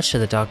 Much to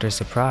the doctor's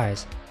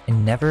surprise,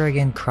 and never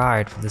again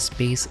cried for the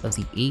space of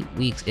the 8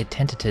 weeks it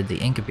tenanted the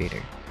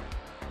incubator.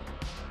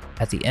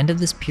 At the end of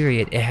this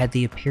period, it had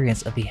the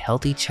appearance of a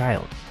healthy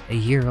child, a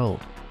year old.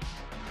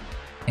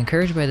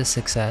 Encouraged by the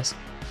success,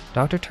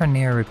 Dr.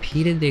 Tarnier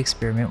repeated the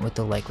experiment with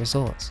the like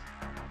results.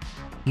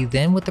 He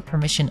then, with the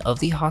permission of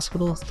the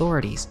hospital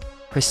authorities,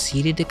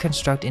 proceeded to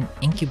construct an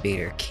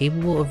incubator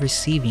capable of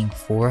receiving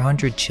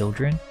 400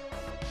 children,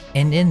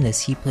 and in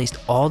this he placed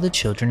all the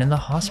children in the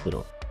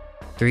hospital,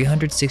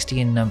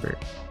 360 in number.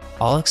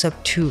 All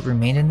except 2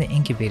 remained in the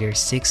incubator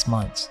 6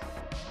 months,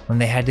 when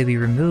they had to be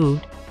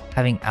removed,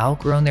 having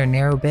outgrown their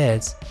narrow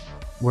beds,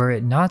 were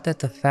it not that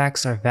the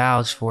facts are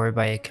vouched for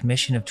by a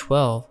commission of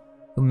 12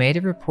 who made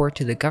a report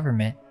to the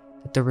government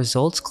that the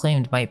results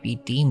claimed might be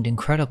deemed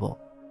incredible.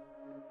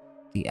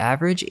 The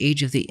average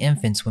age of the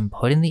infants when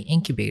put in the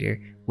incubator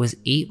was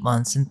 8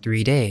 months and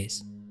 3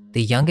 days,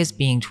 the youngest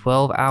being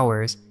 12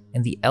 hours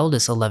and the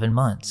eldest 11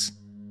 months.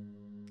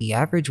 The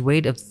average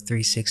weight of the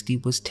 360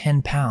 was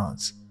 10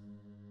 pounds.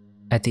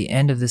 At the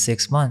end of the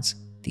 6 months,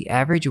 the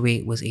average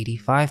weight was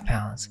 85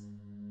 pounds,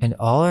 and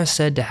all are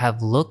said to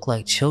have looked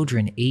like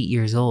children 8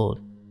 years old.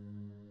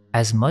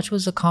 As much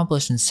was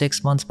accomplished in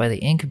 6 months by the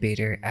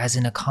incubator as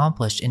in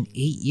accomplished in 8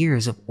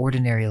 years of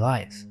ordinary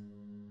life.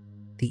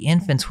 The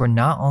infants were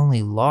not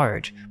only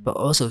large, but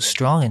also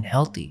strong and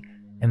healthy,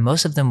 and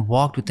most of them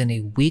walked within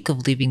a week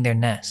of leaving their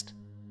nest.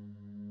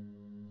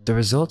 The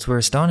results were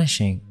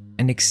astonishing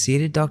and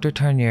exceeded Dr.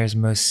 Tarnier's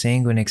most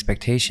sanguine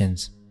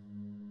expectations.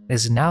 It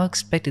is now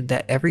expected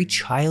that every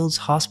child's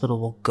hospital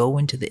will go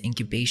into the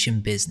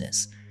incubation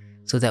business,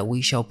 so that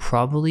we shall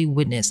probably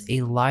witness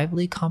a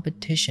lively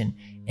competition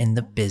in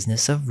the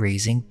business of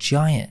raising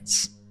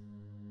giants.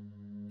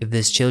 If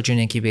this children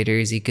incubator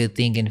is a good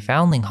thing in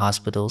foundling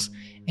hospitals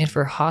and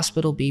for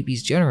hospital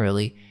babies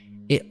generally,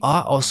 it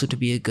ought also to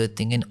be a good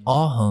thing in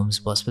all homes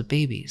blessed with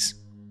babies.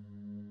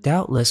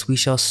 Doubtless we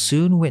shall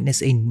soon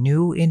witness a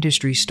new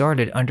industry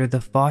started under the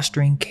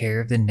fostering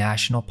care of the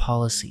national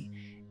policy,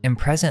 and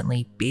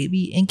presently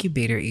baby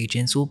incubator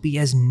agents will be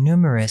as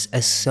numerous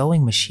as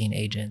sewing machine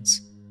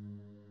agents.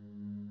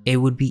 It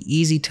would be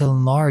easy to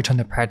enlarge on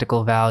the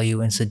practical value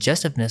and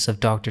suggestiveness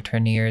of Dr.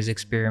 Tarnier's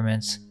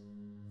experiments.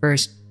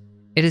 First,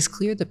 it is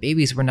clear the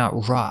babies were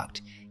not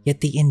rocked,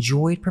 yet they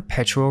enjoyed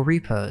perpetual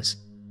repose.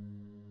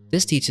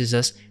 This teaches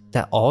us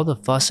that all the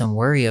fuss and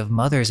worry of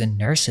mothers and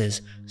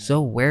nurses, so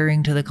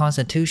wearing to the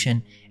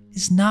constitution,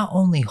 is not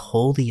only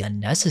wholly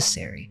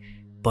unnecessary,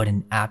 but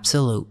an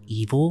absolute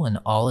evil in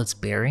all its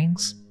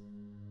bearings.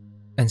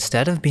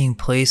 Instead of being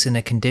placed in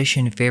a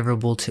condition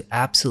favorable to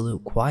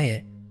absolute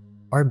quiet,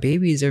 our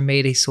babies are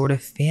made a sort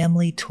of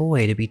family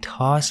toy to be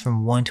tossed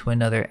from one to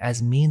another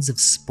as means of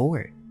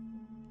sport.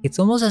 It's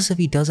almost as if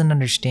he doesn't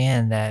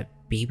understand that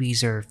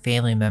babies are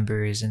family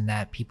members and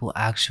that people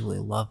actually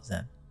love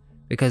them.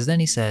 Because then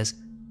he says,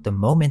 the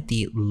moment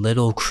the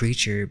little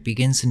creature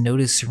begins to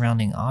notice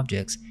surrounding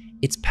objects,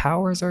 its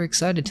powers are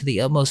excited to the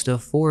utmost to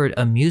afford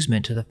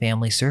amusement to the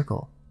family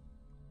circle.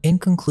 In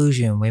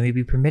conclusion, we may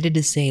be permitted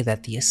to say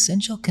that the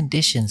essential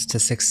conditions to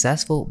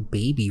successful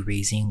baby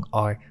raising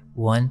are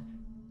 1.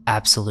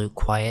 Absolute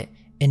quiet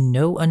and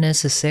no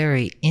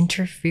unnecessary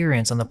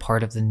interference on the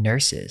part of the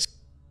nurses.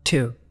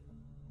 2.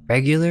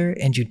 Regular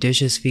and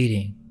judicious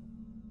feeding.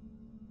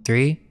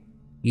 3.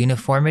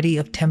 Uniformity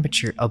of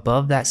temperature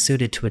above that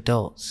suited to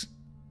adults.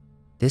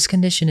 This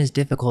condition is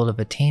difficult of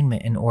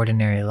attainment in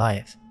ordinary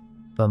life,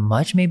 but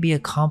much may be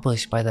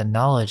accomplished by the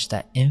knowledge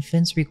that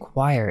infants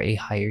require a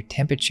higher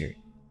temperature.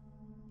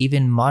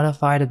 Even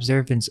modified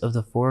observance of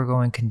the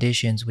foregoing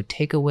conditions would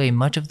take away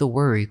much of the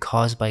worry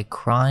caused by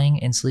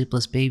crying and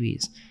sleepless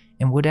babies,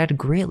 and would add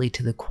greatly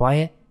to the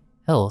quiet,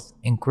 health,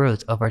 and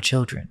growth of our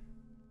children.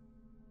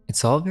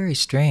 It's all very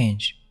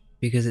strange,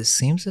 because it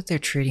seems that they're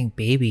treating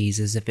babies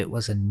as if it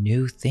was a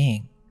new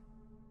thing.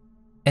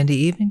 And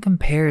he even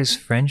compares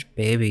French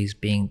babies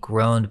being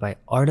grown by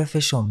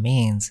artificial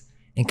means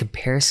in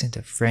comparison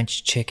to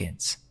French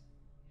chickens.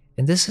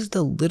 And this is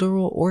the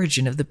literal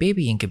origin of the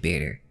baby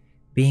incubator,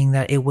 being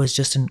that it was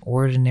just an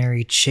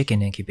ordinary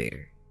chicken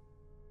incubator.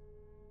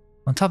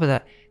 On top of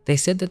that, they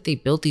said that they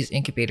built these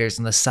incubators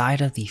on the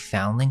side of the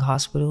foundling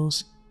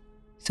hospitals,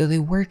 so they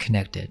were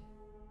connected.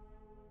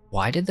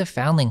 Why did the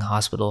foundling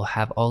hospital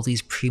have all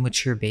these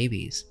premature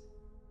babies?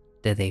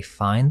 Did they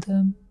find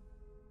them?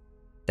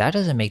 That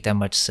doesn't make that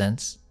much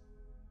sense.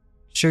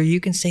 Sure, you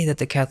can say that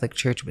the Catholic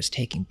Church was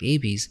taking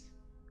babies,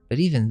 but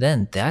even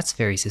then, that's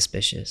very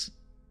suspicious.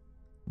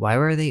 Why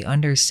were they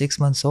under 6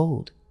 months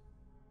old?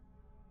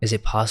 Is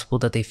it possible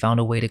that they found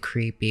a way to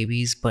create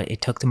babies, but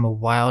it took them a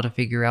while to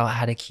figure out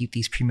how to keep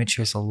these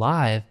prematures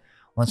alive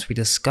once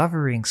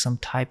rediscovering some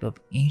type of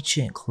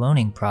ancient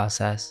cloning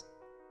process?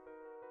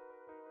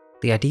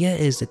 The idea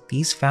is that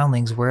these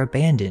foundlings were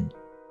abandoned,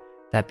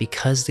 that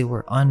because they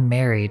were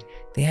unmarried,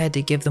 they had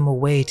to give them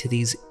away to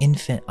these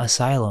infant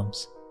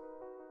asylums.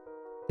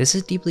 This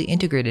is deeply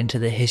integrated into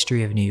the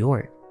history of New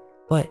York,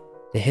 but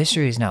the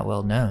history is not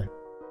well known.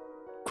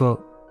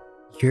 Quote,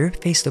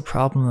 Europe faced the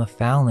problem of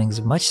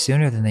foundlings much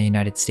sooner than the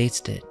United States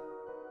did.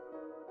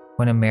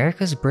 When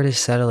America's British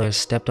settlers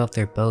stepped off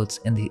their boats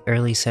in the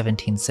early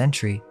 17th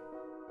century,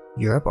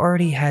 Europe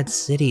already had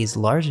cities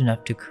large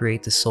enough to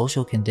create the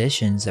social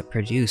conditions that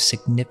produced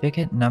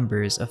significant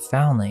numbers of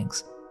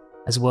foundlings,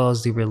 as well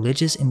as the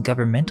religious and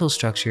governmental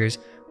structures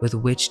with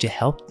which to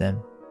help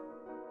them.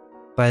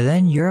 By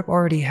then, Europe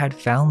already had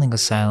foundling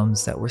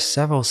asylums that were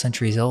several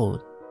centuries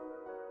old.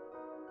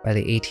 By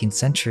the 18th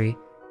century,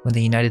 when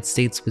the United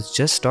States was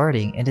just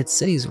starting and its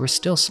cities were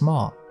still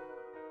small,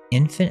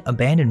 infant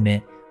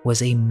abandonment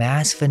was a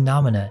mass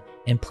phenomena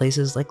in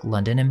places like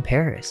London and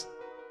Paris.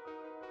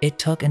 It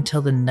took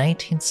until the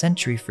 19th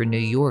century for New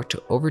York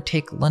to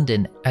overtake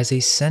London as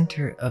a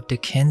center of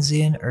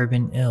Dickensian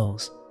urban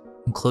ills,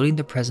 including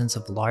the presence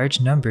of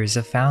large numbers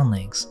of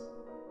foundlings.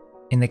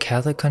 In the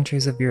Catholic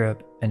countries of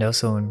Europe, and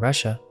also in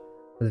Russia,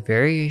 with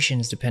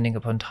variations depending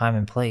upon time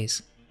and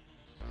place,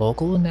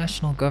 local and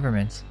national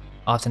governments,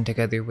 often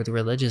together with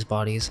religious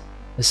bodies,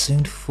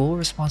 assumed full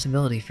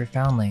responsibility for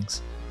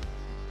foundlings.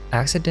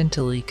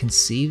 Accidentally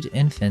conceived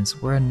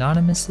infants were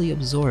anonymously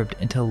absorbed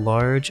into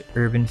large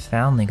urban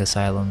foundling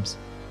asylums.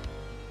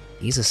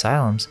 These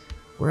asylums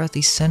were at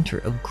the center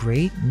of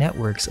great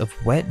networks of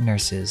wet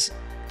nurses,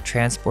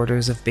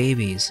 transporters of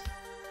babies,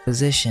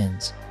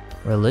 physicians,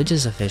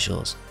 religious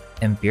officials,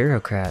 and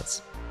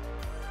bureaucrats.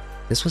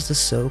 This was the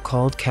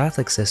so-called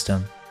Catholic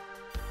system.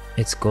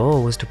 Its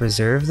goal was to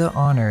preserve the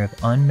honor of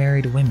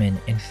unmarried women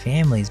and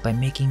families by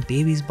making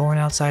babies born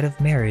outside of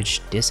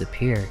marriage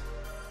disappear."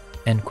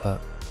 End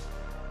quote.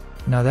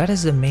 Now that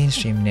is the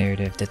mainstream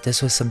narrative, that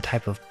this was some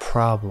type of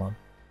problem.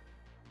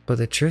 But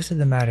the truth of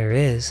the matter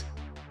is,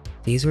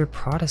 these were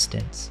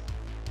Protestants.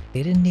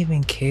 They didn't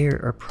even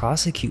care or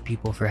prosecute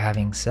people for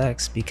having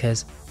sex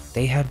because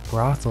they had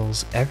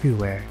brothels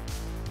everywhere.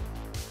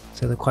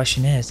 So the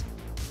question is,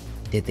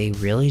 did they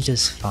really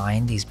just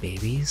find these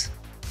babies?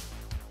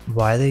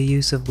 Why the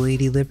use of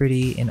Lady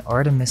Liberty and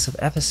Artemis of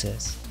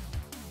Ephesus?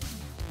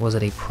 Was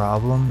it a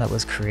problem that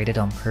was created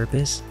on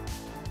purpose?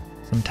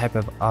 Some type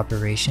of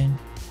operation?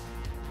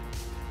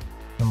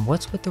 And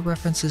what's with the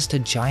references to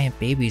giant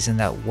babies in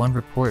that one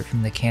report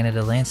from the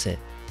Canada Lancet?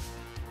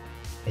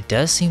 It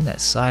does seem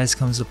that size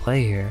comes to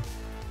play here,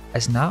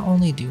 as not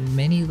only do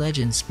many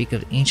legends speak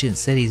of ancient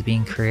cities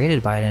being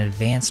created by an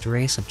advanced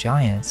race of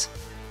giants,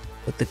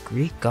 but the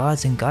Greek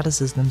gods and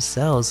goddesses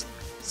themselves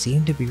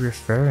seem to be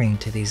referring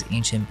to these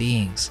ancient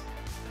beings.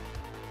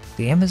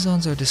 The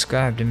Amazons are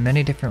described in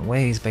many different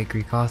ways by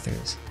Greek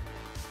authors,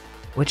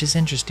 which is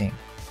interesting,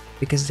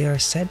 because they are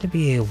said to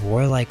be a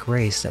warlike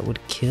race that would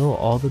kill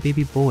all the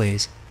baby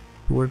boys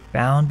who were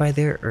bound by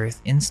their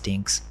earth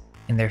instincts,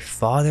 and their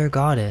father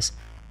goddess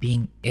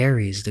being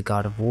Ares, the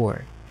god of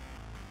war.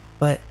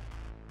 But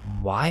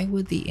why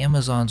would the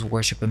Amazons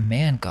worship a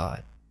man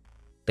god?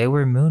 They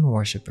were moon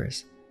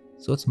worshippers,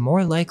 so it's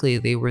more likely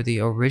they were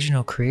the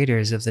original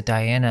creators of the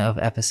Diana of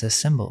Ephesus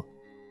symbol,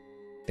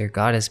 their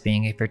goddess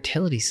being a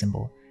fertility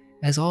symbol,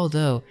 as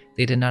although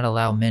they did not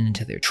allow men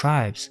into their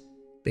tribes,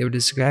 they were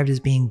described as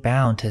being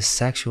bound to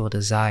sexual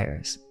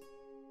desires.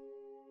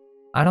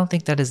 I don't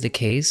think that is the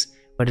case,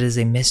 but it is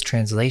a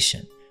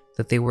mistranslation,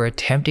 that they were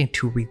attempting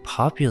to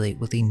repopulate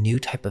with a new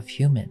type of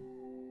human.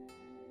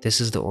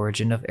 This is the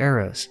origin of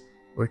Eros,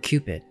 or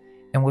Cupid,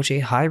 in which a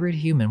hybrid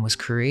human was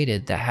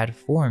created that had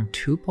formed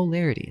two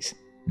polarities,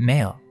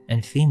 male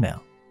and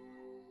female.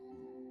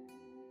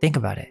 Think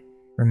about it.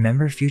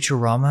 Remember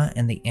Futurama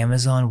and the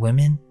Amazon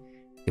women?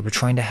 They were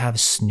trying to have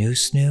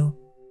snoo-snoo?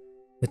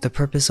 With the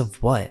purpose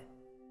of what?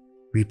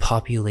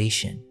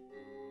 Repopulation.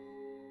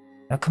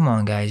 Now come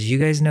on guys, you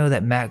guys know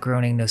that Matt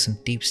Groening knows some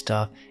deep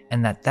stuff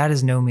and that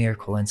is no mere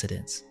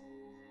coincidence.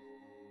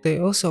 They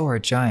also are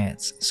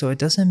giants, so it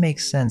doesn't make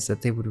sense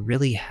that they would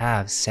really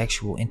have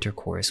sexual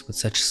intercourse with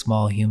such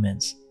small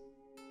humans.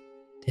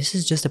 This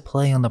is just a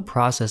play on the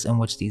process in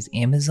which these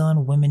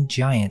Amazon women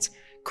giants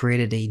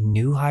created a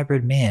new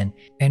hybrid man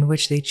in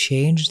which they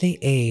changed the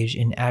age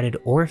and added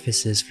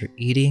orifices for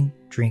eating,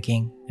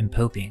 drinking, and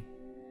pooping.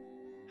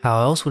 How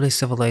else would a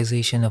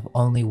civilization of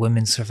only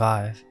women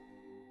survive?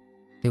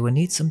 They would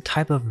need some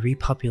type of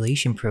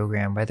repopulation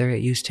program, whether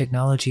it used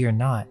technology or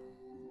not,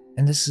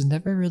 and this is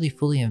never really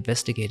fully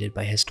investigated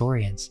by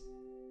historians.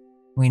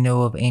 We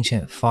know of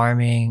ancient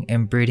farming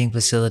and breeding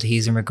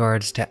facilities in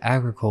regards to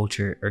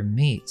agriculture or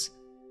meats,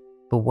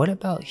 but what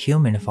about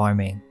human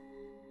farming?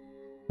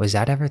 Was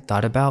that ever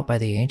thought about by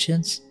the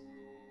ancients?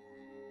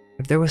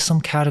 If there was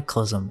some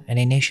cataclysm and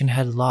a nation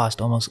had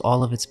lost almost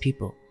all of its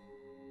people,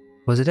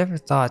 was it ever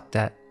thought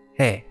that,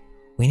 hey,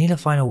 we need to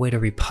find a way to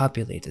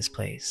repopulate this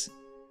place?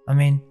 I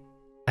mean,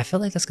 I feel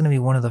like that's going to be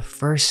one of the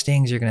first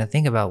things you're going to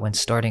think about when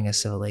starting a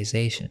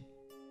civilization.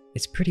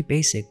 It's pretty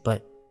basic,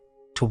 but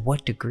to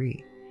what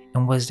degree?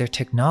 And was there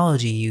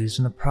technology used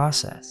in the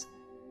process?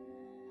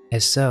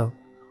 If so,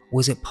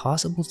 was it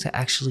possible to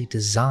actually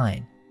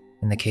design,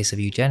 in the case of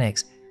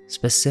eugenics,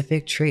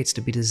 specific traits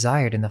to be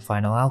desired in the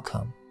final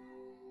outcome?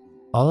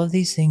 All of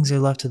these things are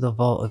left to the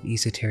vault of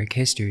esoteric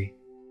history.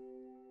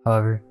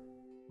 However,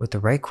 with the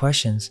right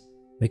questions,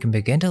 we can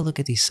begin to look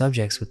at these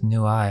subjects with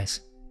new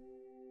eyes.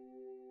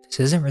 This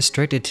isn't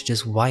restricted to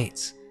just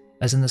whites,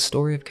 as in the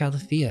story of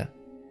Calafia.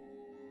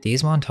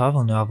 These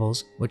Montalvo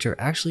novels, which are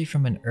actually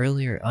from an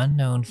earlier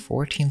unknown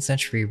 14th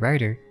century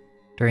writer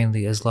during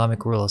the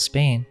Islamic rule of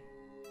Spain,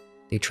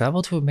 they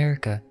travel to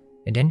America,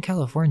 and in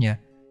California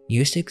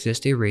used to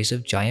exist a race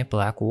of giant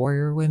black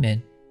warrior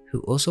women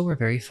who also were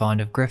very fond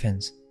of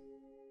griffins.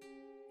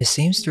 It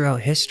seems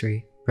throughout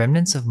history,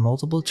 remnants of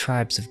multiple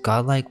tribes of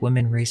godlike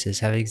women races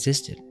have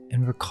existed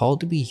and were called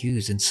to be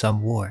used in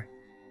some war.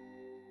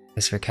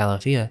 As for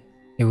Calafia,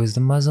 it was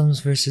the Muslims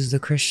versus the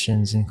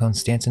Christians in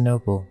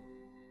Constantinople.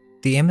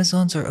 The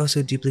Amazons are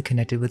also deeply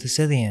connected with the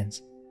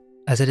Scythians,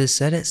 as it is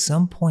said at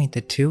some point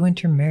the two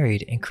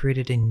intermarried and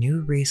created a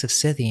new race of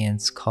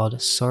Scythians called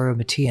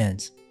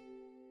Sauromateans.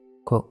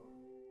 Quote,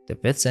 the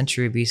 5th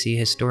century BC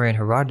historian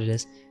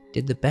Herodotus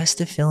did the best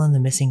to fill in the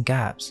missing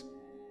gaps.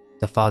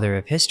 The father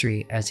of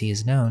history, as he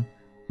is known,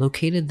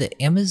 located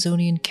the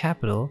Amazonian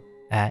capital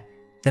at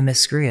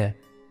Themyscira,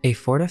 a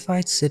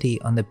fortified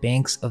city on the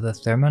banks of the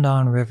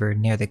Thermodon River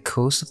near the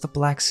coast of the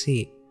Black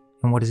Sea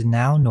in what is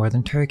now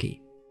northern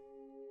Turkey.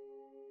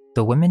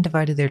 The women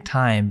divided their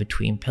time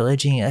between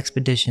pillaging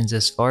expeditions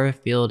as far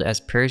afield as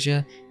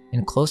Persia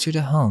and closer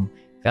to home,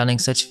 founding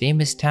such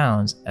famous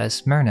towns as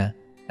Smyrna,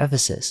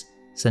 Ephesus,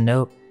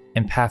 Sinope,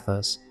 and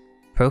Paphos.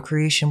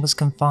 Procreation was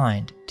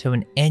confined to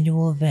an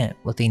annual event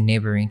with a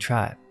neighboring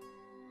tribe.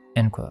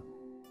 End quote.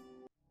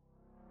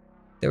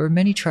 There were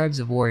many tribes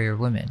of warrior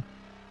women,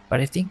 but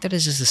I think that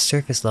is just the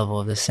surface level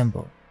of the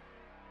symbol.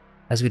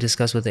 As we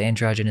discussed with the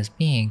androgynous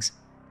beings,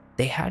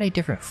 they had a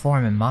different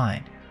form in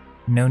mind,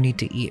 no need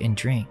to eat and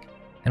drink,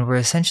 and were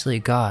essentially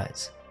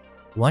gods.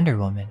 Wonder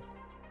Woman,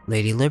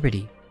 Lady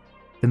Liberty,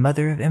 the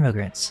mother of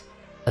immigrants,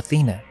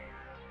 Athena.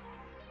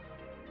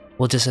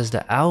 Well, just as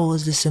the owl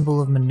is the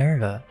symbol of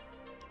Minerva,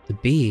 the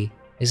bee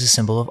is the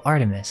symbol of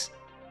Artemis.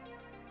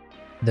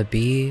 The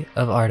bee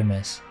of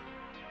Artemis.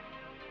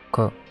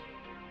 Quote,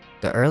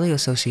 the early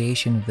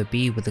association of the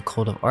bee with the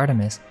cult of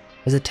Artemis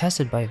is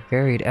attested by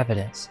varied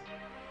evidence.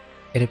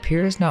 It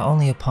appears not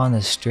only upon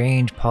the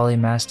strange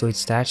polymastoid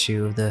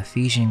statue of the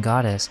Ephesian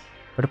goddess,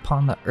 but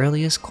upon the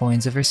earliest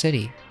coins of her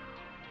city.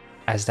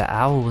 As the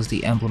owl was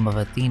the emblem of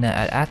Athena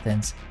at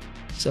Athens,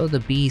 so the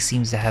bee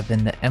seems to have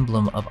been the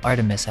emblem of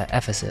Artemis at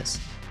Ephesus.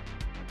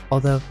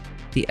 Although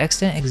the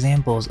extant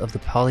examples of the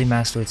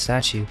polymastoid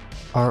statue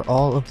are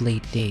all of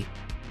late date,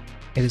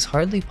 it is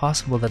hardly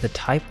possible that the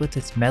type with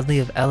its medley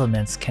of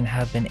elements can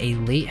have been a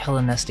late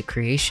Hellenistic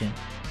creation.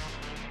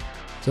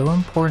 So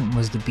important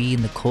was the bee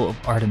in the cult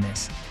of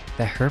Artemis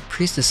that her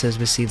priestesses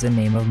received the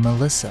name of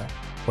Melissa,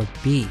 or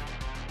bee.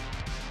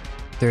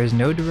 There is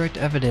no direct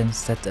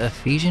evidence that the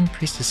Ephesian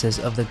priestesses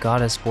of the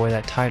goddess bore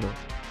that title,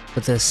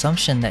 but the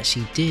assumption that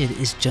she did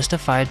is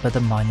justified by the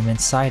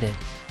monuments cited.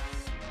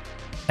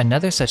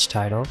 Another such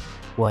title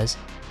was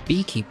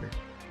beekeeper.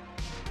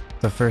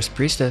 The first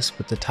priestess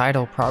with the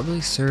title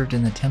probably served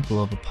in the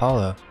Temple of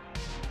Apollo,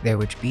 there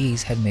which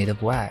bees had made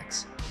of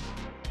wax.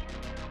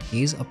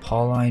 These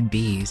Apolline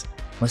bees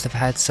must have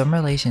had some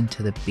relation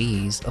to the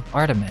bees of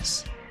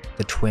Artemis,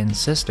 the twin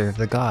sister of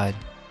the god.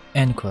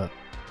 End quote.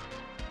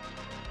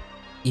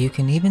 You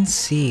can even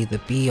see the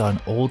bee on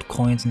old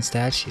coins and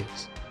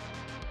statues.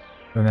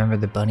 Remember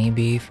the bunny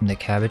bee from the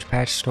Cabbage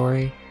Patch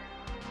story?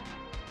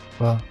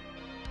 Well,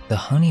 the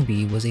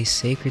honeybee was a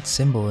sacred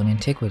symbol in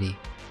antiquity,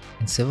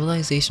 and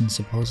civilization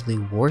supposedly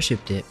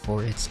worshipped it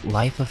for its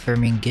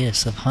life-affirming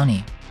gifts of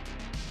honey.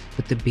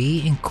 But the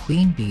bee and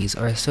queen bees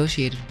are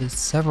associated with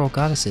several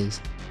goddesses,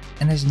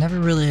 and there's never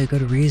really a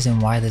good reason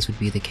why this would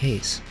be the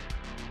case.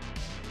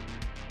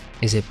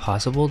 Is it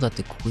possible that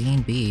the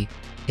queen bee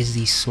is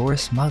the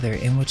source mother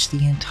in which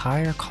the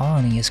entire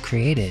colony is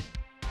created?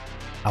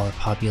 Our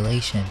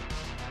population,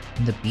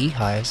 and the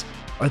beehives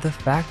are the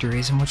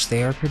factories in which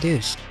they are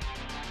produced.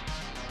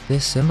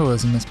 This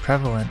symbolism is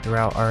prevalent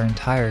throughout our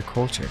entire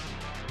culture,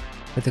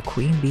 where the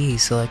queen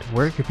bees select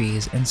worker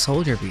bees and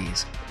soldier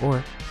bees,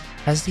 or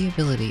has the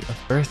ability of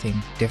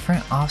birthing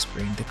different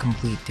offspring to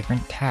complete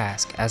different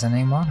tasks as in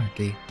a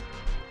monarchy.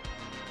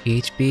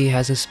 Each bee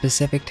has a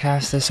specific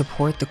task to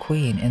support the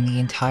queen and the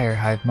entire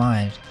hive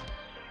mind.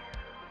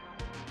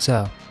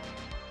 So,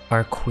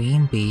 are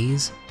queen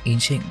bees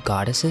ancient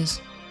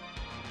goddesses?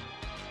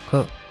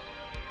 Quote,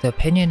 the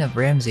opinion of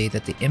Ramsay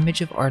that the image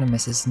of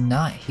Artemis is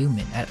not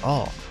human at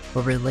all,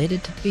 but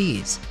related to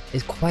bees,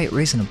 is quite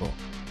reasonable.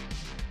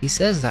 He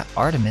says that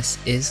Artemis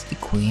is the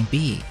queen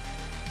bee.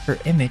 Her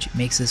image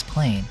makes this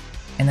plain,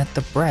 and that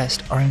the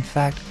breasts are in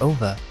fact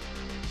ova.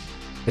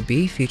 The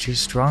bee features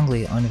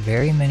strongly on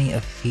very many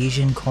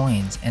Ephesian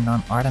coins and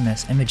on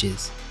Artemis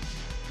images.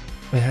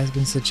 It has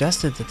been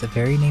suggested that the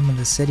very name of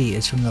the city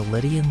is from the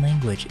Lydian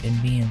language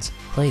and means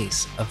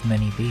place of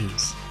many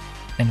bees.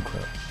 End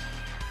quote.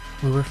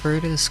 We refer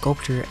to the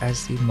sculpture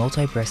as the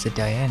multi-breasted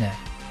Diana,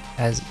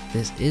 as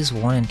this is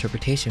one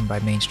interpretation by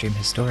mainstream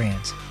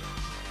historians.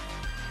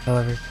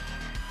 However,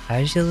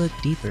 as you look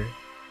deeper,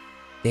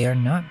 they are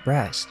not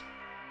breasts,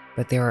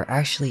 but they are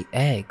actually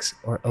eggs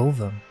or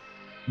ovum,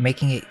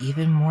 making it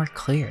even more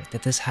clear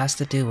that this has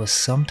to do with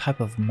some type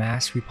of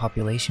mass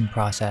repopulation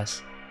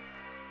process.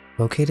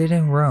 Located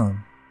in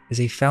Rome is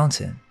a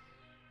fountain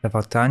The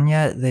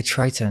Fontana de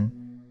Triton,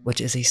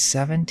 which is a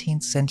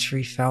 17th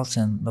century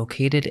fountain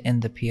located in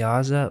the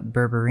Piazza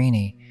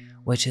Berberini,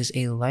 which is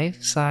a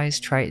life-size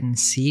Triton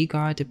sea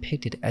god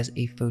depicted as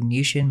a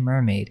Phoenician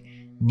mermaid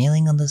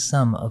kneeling on the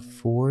stem of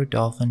 4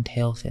 dolphin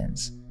tail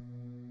fins.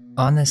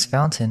 On this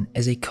fountain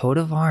is a coat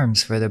of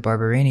arms for the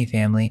Barberini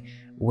family,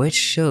 which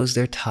shows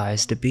their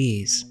ties to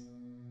bees.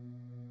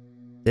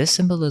 This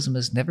symbolism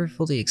is never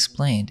fully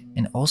explained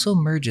and also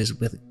merges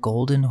with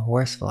golden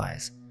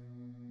horseflies.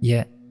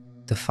 Yet,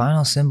 the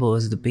final symbol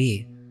is the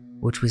bee,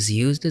 which was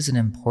used as an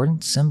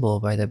important symbol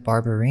by the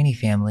Barberini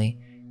family,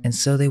 and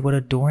so they would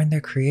adorn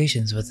their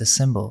creations with the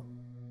symbol.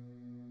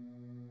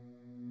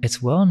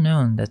 It's well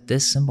known that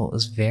this symbol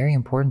is very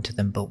important to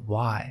them, but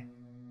why?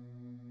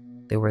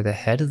 They were the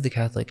head of the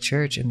Catholic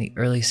Church in the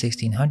early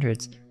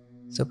 1600s,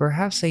 so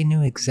perhaps they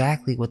knew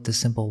exactly what the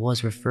symbol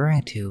was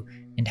referring to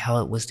and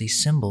how it was the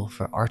symbol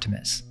for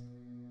Artemis.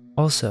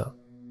 Also,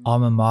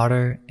 alma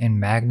mater and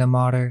magna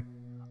mater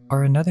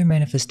are another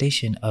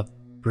manifestation of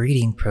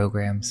breeding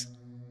programs.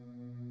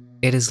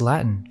 It is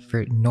Latin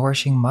for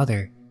nourishing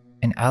mother,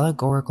 an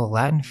allegorical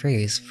Latin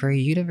phrase for a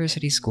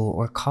university school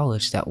or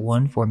college that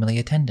one formerly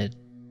attended.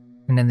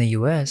 And in the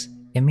US,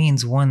 it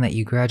means one that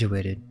you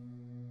graduated.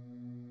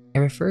 It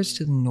refers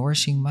to the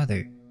nourishing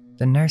mother,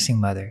 the nursing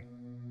mother,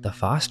 the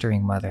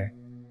fostering mother,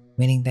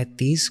 meaning that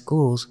these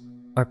schools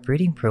are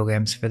breeding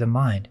programs for the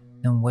mind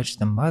in which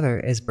the mother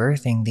is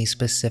birthing the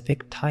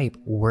specific type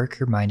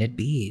worker-minded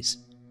bees.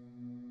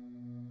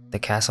 The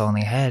castle on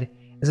the head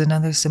is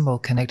another symbol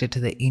connected to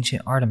the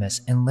ancient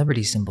Artemis and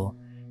Liberty symbol,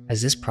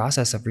 as this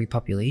process of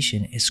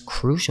repopulation is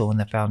crucial in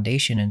the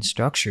foundation and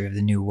structure of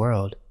the New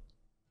World.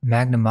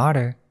 Magna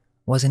Mater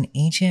was an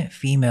ancient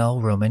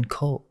female Roman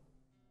cult.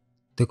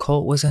 The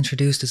cult was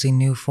introduced as a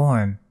new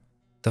form,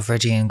 the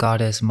Phrygian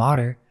goddess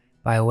Mater,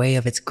 by way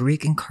of its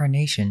Greek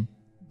incarnation,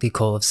 the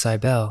cult of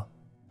Cybele.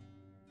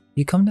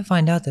 You come to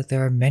find out that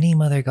there are many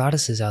mother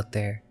goddesses out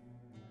there,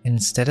 and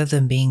instead of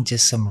them being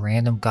just some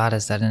random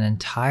goddess that an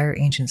entire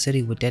ancient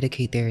city would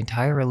dedicate their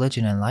entire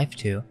religion and life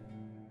to,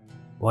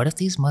 what if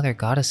these mother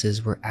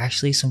goddesses were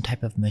actually some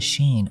type of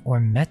machine or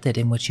method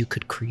in which you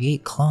could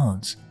create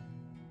clones?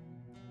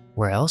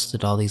 Where else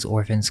did all these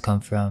orphans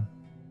come from?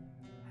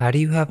 How do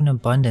you have an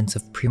abundance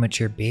of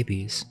premature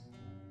babies?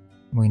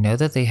 We know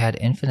that they had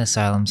infant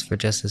asylums for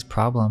just this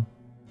problem,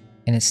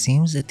 and it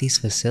seems that these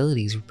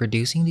facilities were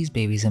producing these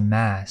babies en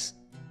masse.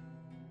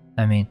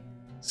 I mean,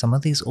 some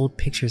of these old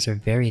pictures are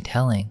very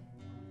telling.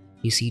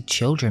 You see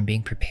children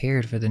being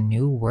prepared for the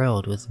new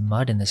world with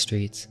mud in the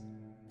streets.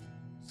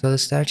 So the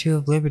Statue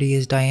of Liberty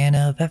is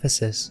Diana of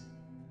Ephesus,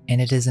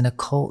 and it is an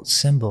occult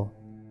symbol,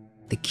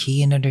 the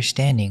key in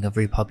understanding of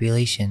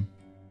repopulation.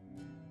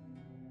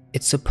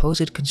 Its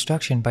supposed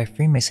construction by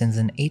Freemasons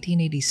in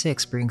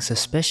 1886 brings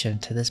suspicion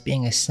to this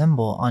being a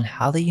symbol on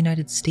how the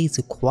United States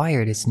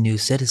acquired its new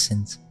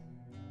citizens.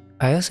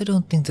 I also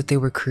don't think that they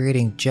were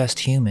creating just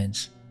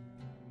humans.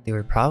 They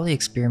were probably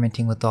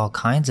experimenting with all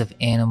kinds of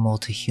animal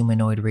to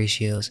humanoid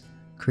ratios,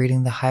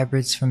 creating the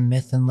hybrids from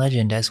myth and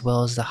legend as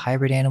well as the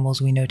hybrid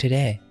animals we know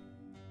today.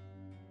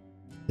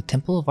 The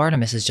Temple of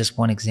Artemis is just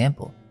one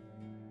example,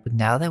 but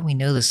now that we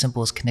know the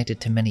symbol is connected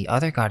to many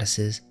other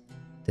goddesses,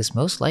 this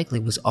most likely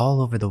was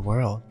all over the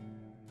world.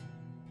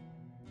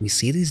 We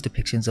see these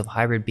depictions of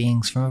hybrid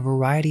beings from a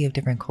variety of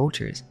different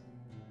cultures,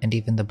 and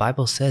even the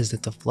Bible says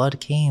that the flood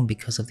came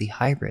because of the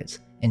hybrids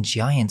and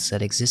giants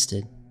that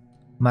existed.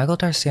 Michael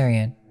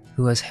Tarsarian,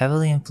 who has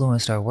heavily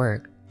influenced our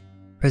work,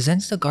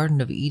 presents the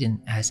Garden of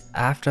Eden as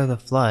after the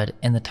flood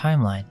in the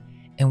timeline,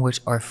 in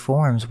which our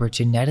forms were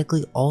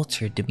genetically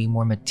altered to be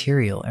more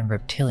material and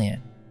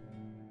reptilian.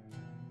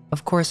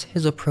 Of course,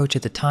 his approach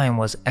at the time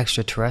was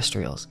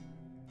extraterrestrials.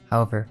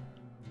 However,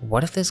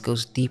 what if this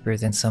goes deeper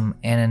than some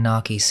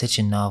Anunnaki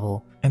Sitchin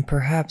novel, and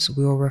perhaps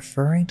we were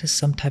referring to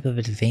some type of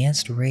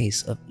advanced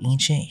race of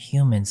ancient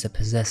humans that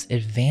possessed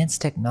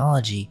advanced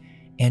technology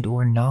and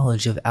or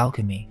knowledge of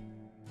alchemy?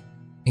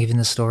 Even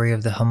the story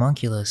of the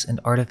homunculus and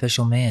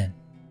artificial man,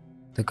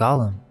 the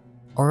golem,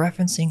 are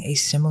referencing a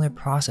similar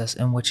process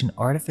in which an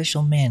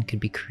artificial man could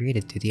be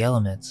created through the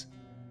elements.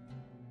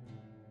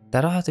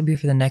 That'll have to be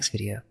for the next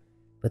video,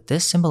 but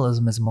this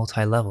symbolism is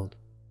multi-leveled.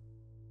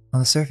 On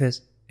the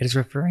surface, it is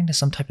referring to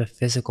some type of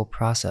physical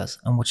process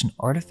in which an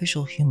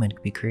artificial human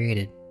could be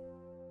created.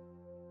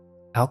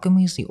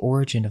 Alchemy is the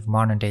origin of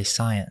modern-day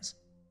science,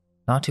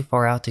 not too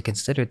far out to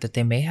consider that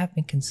they may have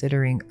been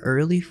considering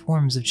early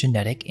forms of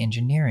genetic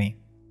engineering.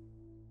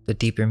 The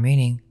deeper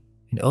meaning,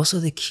 and also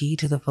the key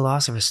to the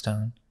Philosopher's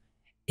Stone,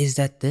 is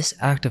that this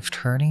act of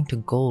turning to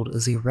gold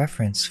is a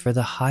reference for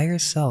the higher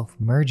self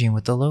merging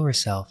with the lower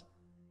self,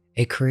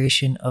 a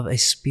creation of a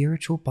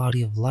spiritual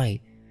body of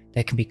light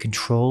that can be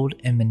controlled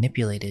and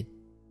manipulated.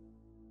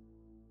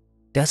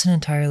 That's an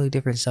entirely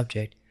different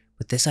subject,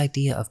 but this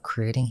idea of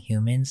creating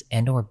humans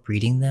and or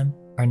breeding them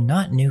are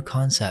not new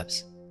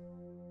concepts.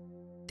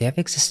 They have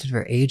existed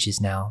for ages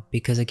now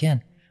because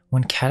again,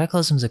 when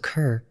cataclysms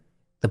occur,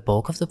 the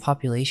bulk of the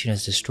population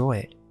is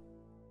destroyed.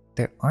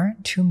 There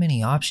aren't too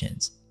many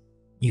options.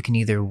 You can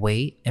either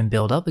wait and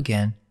build up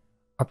again,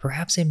 Or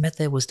perhaps a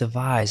method was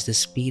devised to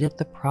speed up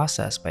the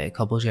process by a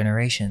couple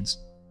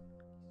generations.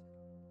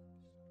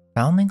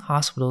 Foundling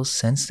hospitals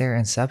since their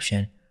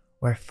inception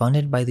were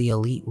funded by the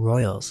elite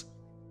royals,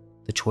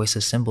 the choice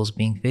of symbols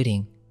being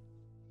fitting.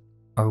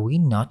 Are we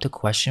not to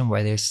question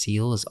why their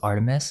seal is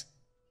Artemis?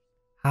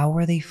 How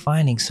are they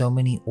finding so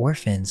many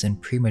orphans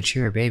and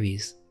premature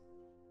babies?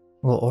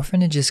 Well,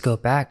 orphanages go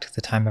back to the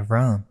time of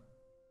Rome,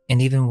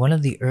 and even one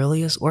of the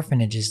earliest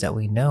orphanages that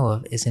we know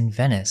of is in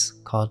Venice,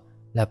 called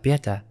La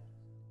Pieta,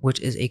 which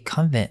is a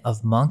convent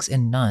of monks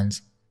and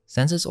nuns.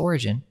 Since its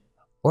origin,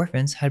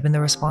 orphans had been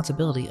the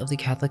responsibility of the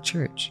Catholic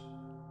Church.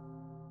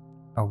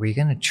 Are we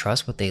going to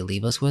trust what they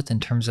leave us with in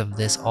terms of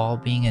this all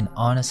being an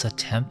honest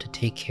attempt to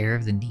take care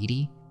of the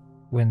needy,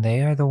 when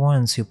they are the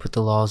ones who put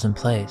the laws in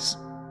place,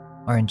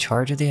 are in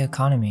charge of the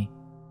economy,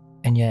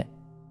 and yet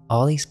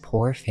all these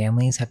poor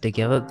families have to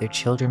give up their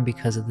children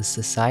because of the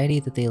society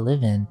that they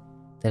live in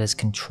that is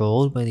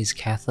controlled by these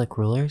Catholic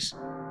rulers?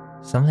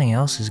 Something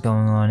else is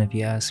going on if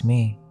you ask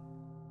me.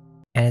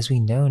 And as we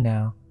know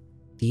now,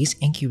 these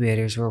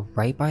incubators were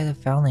right by the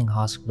foundling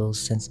hospitals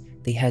since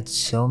they had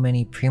so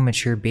many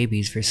premature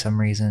babies for some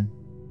reason.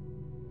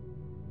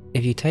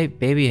 If you type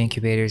baby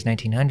incubators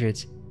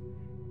 1900s,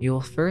 you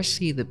will first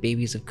see the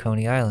babies of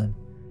Coney Island.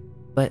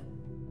 But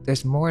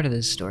there's more to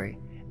this story,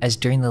 as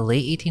during the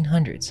late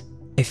 1800s,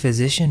 a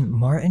physician,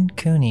 Martin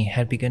Coney,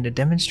 had begun to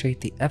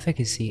demonstrate the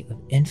efficacy of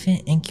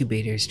infant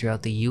incubators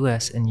throughout the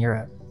US and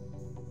Europe.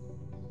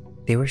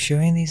 They were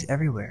showing these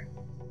everywhere,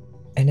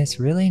 and it's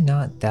really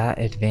not that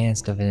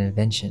advanced of an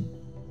invention.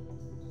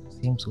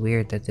 Seems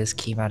weird that this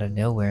came out of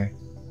nowhere.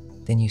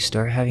 Then you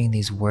start having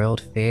these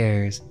world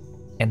fairs,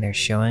 and they're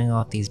showing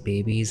off these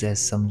babies as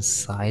some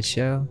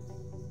sideshow,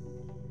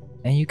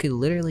 and you could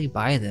literally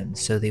buy them,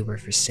 so they were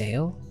for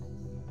sale?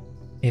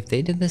 If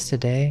they did this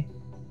today,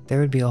 there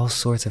would be all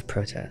sorts of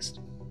protest.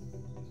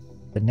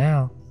 But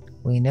now,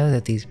 we know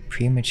that these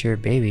premature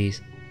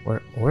babies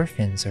were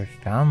orphans or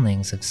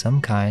foundlings of some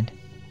kind.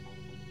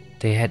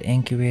 They had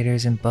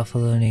incubators in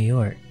Buffalo, New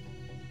York,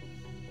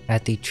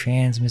 at the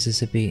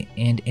Trans-Mississippi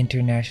and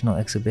International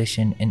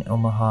Exhibition in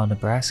Omaha,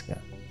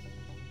 Nebraska,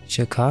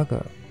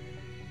 Chicago,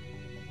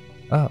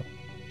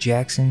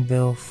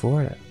 Jacksonville,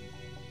 Florida,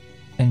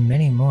 and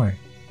many more.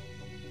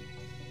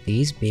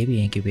 These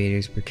baby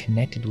incubators were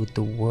connected with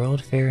the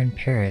World Fair in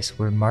Paris,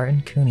 where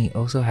Martin Coney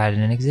also had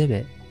an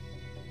exhibit.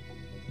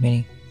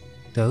 Meaning,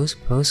 those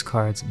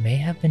postcards may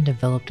have been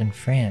developed in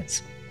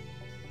France,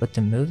 but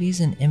the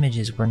movies and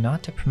images were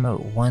not to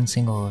promote one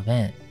single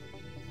event.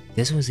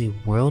 This was a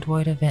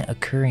worldwide event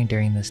occurring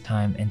during this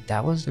time, and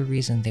that was the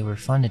reason they were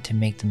funded to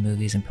make the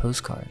movies and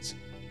postcards.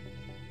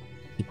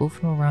 People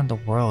from around the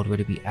world were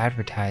to be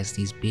advertised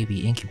these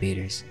baby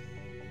incubators.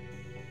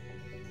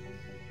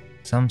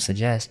 Some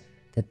suggest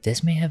that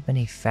this may have been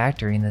a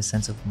factor in the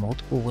sense of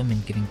multiple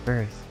women giving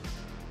birth,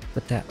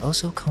 but that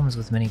also comes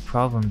with many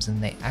problems,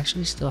 and they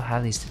actually still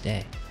have these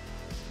today.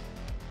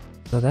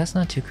 So that's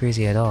not too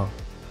crazy at all,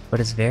 but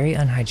it's very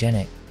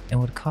unhygienic and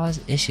would cause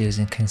issues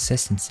in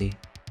consistency.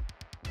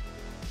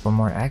 For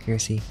more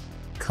accuracy,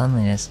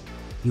 cleanliness,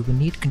 you would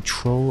need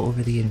control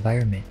over the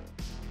environment.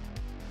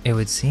 It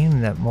would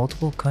seem that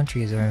multiple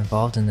countries are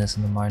involved in this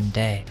in the modern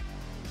day,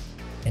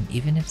 and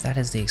even if that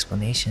is the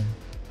explanation,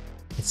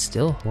 it's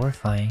still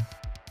horrifying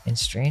and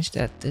strange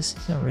that this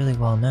isn't really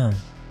well known.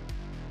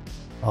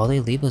 All they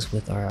leave us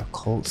with are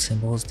occult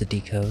symbols to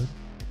decode.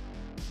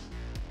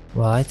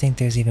 Well, I think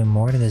there's even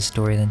more to this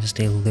story than just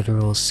a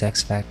literal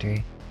sex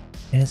factory,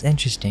 and it's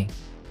interesting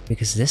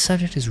because this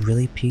subject has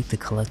really piqued the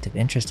collective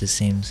interest, it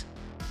seems.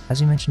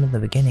 As we mentioned at the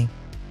beginning,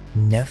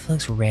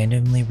 Netflix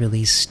randomly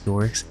released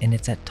Storks and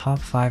it's at top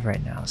 5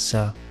 right now,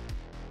 so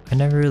I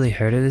never really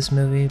heard of this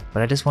movie,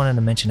 but I just wanted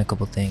to mention a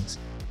couple things.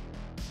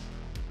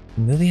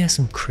 The movie has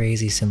some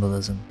crazy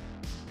symbolism.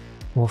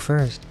 Well,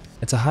 first,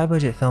 it's a high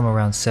budget film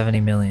around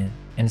 70 million,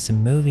 and it's a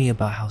movie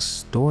about how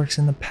storks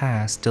in the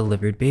past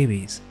delivered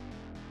babies.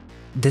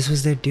 This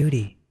was their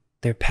duty,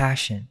 their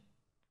passion,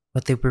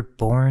 what they were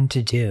born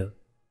to do.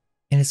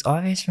 And it's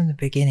obvious from the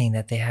beginning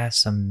that they have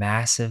some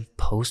massive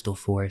postal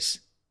force.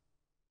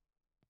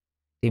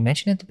 They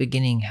mentioned at the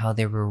beginning how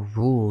there were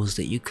rules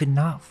that you could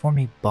not form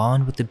a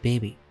bond with the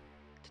baby,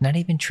 to not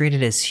even treat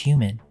it as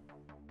human,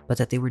 but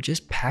that they were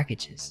just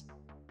packages.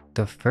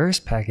 The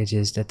first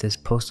packages that this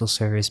postal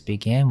service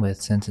began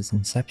with since its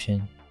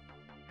inception.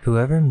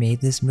 Whoever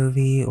made this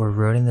movie or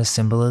wrote in the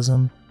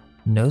symbolism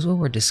knows what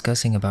we're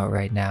discussing about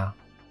right now.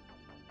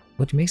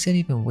 Which makes it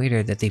even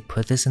weirder that they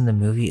put this in the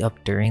movie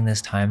up during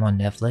this time on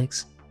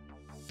Netflix.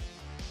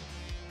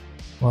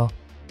 Well,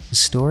 the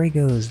story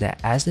goes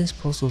that as this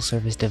postal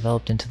service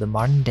developed into the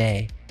modern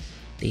day,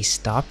 they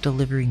stopped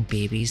delivering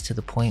babies to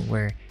the point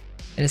where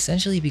it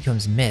essentially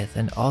becomes myth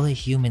and all the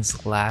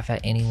humans laugh at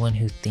anyone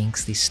who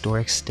thinks the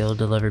storks still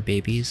deliver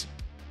babies.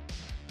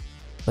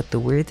 But the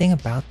weird thing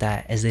about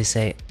that is they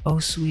say, "Oh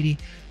sweetie,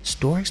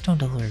 storks don't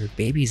deliver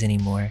babies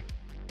anymore,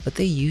 but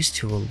they used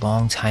to a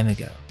long time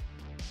ago."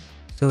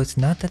 So it's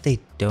not that they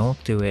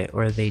don't do it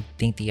or they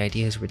think the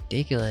idea is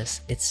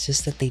ridiculous, it's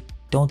just that they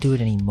don't do it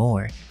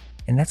anymore.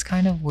 And that's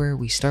kind of where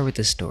we start with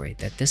the story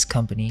that this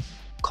company,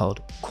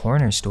 called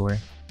Corner Store,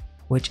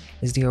 which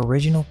is the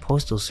original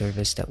postal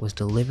service that was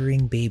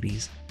delivering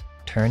babies,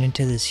 turned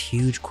into this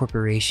huge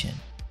corporation.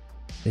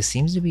 This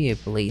seems to be a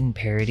blatant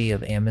parody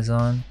of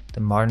Amazon, the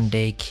modern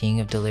day king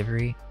of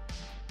delivery.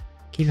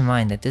 Keep in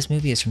mind that this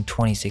movie is from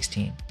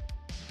 2016.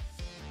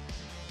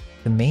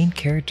 The main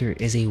character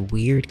is a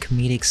weird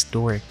comedic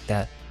stork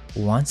that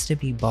wants to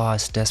be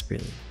boss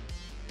desperately.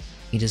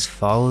 He just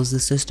follows the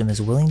system,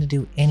 is willing to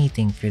do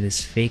anything for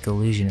this fake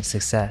illusion of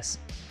success.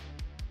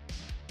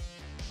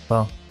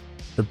 Well,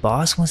 the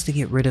boss wants to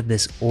get rid of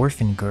this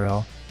orphan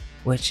girl,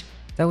 which,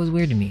 that was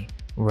weird to me.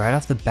 Right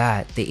off the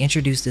bat, they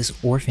introduced this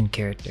orphan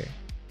character.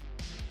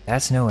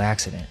 That's no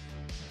accident.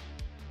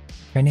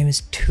 Her name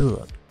is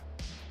Tulip,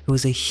 who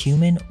is a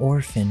human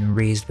orphan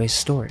raised by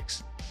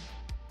storks.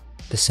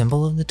 The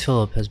symbol of the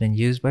tulip has been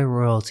used by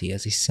royalty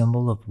as a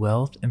symbol of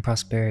wealth and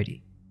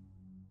prosperity.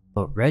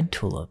 But red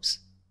tulips,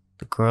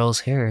 the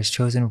girl's hair is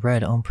chosen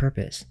red on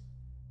purpose,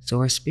 so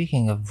we're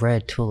speaking of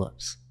red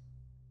tulips.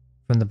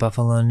 From the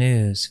Buffalo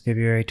News,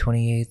 February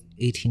 28,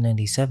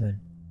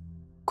 1897,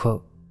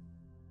 quote,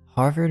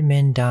 Harvard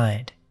men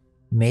dined,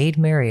 made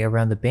merry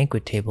around the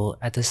banquet table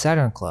at the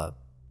Saturn Club.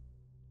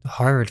 The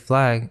Harvard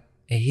flag,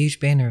 a huge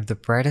banner of the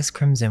brightest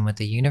crimson with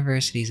the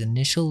university's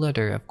initial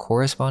letter of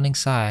corresponding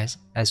size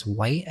as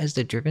white as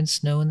the driven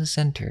snow in the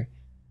center,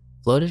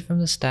 floated from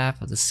the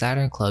staff of the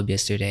Saturn Club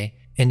yesterday,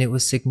 and it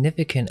was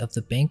significant of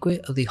the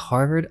banquet of the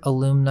Harvard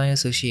Alumni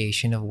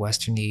Association of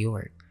Western New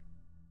York.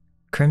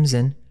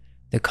 Crimson,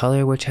 the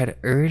color which had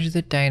urged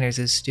the diners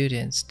as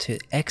students to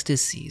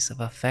ecstasies of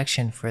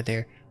affection for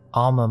their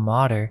alma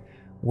mater,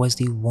 was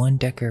the one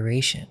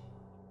decoration.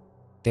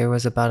 There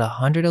was about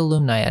 100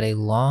 alumni at a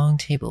long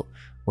table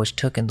which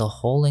took in the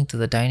whole length of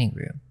the dining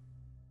room.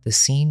 The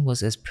scene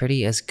was as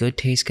pretty as good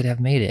taste could have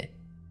made it.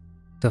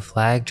 The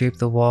flag draped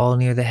the wall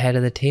near the head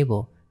of the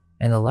table,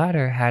 and the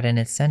latter had in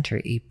its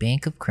center a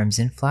bank of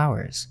crimson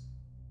flowers.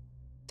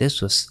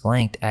 This was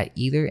flanked at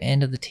either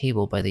end of the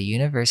table by the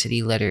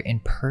university letter in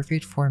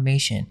perfect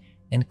formation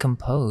and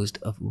composed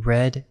of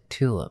red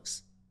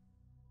tulips.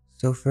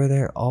 So for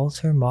their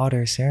altar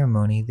mater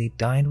ceremony, they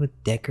dined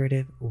with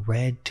decorative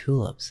red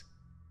tulips.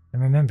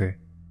 And remember,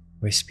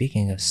 we're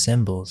speaking of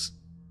symbols.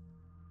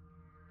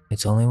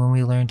 It's only when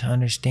we learn to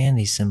understand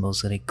these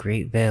symbols that a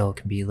great veil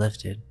can be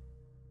lifted.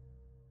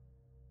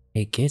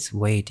 It gets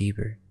way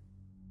deeper.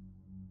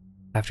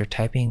 After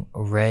typing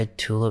red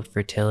tulip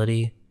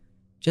fertility,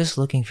 just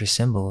looking for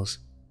symbols,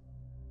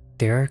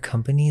 there are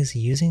companies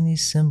using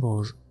these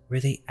symbols where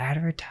they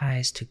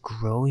advertise to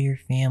grow your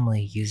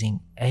family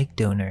using egg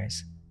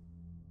donors.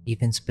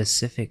 Even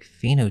specific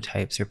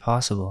phenotypes are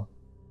possible.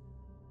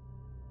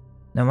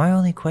 Now my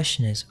only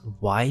question is,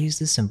 why use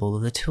the symbol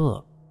of the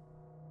tulip?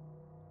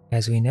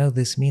 As we know,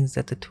 this means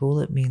that the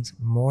tulip means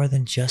more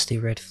than just a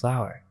red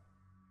flower.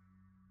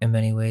 In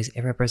many ways,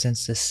 it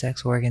represents the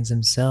sex organs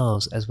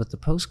themselves, as with the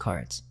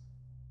postcards.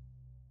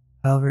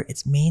 However,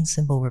 its main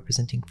symbol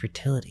representing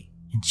fertility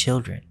in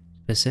children,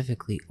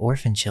 specifically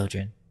orphan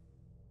children,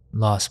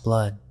 lost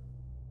blood.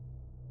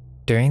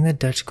 During the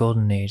Dutch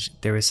Golden Age,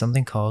 there was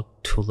something called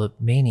tulip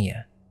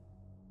mania.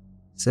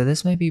 So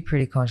this might be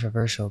pretty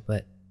controversial,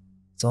 but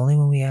it's only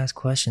when we ask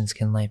questions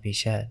can light be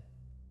shed.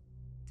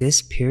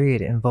 This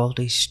period involved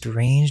a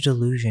strange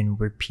delusion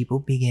where people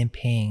began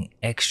paying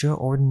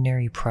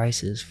extraordinary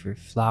prices for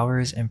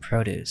flowers and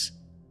produce.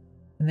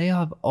 And they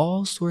have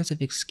all sorts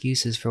of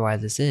excuses for why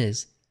this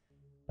is,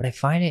 but I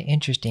find it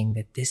interesting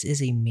that this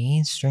is a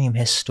mainstream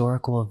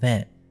historical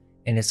event,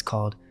 and it's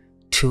called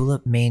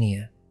tulip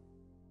mania.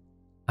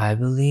 I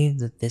believe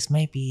that this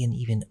might be an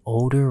even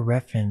older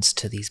reference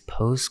to these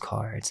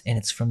postcards, and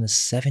it's from the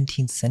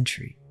 17th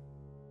century.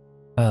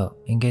 Oh,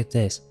 and get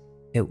this.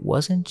 It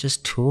wasn't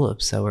just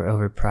tulips that were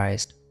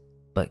overpriced,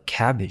 but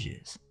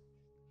cabbages.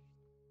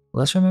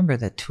 Let's remember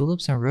that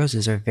tulips and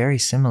roses are very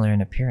similar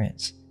in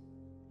appearance.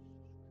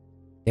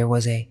 There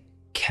was a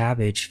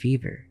cabbage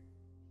fever.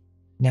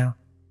 Now,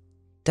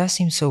 that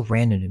seems so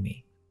random to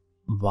me.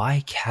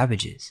 Why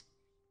cabbages?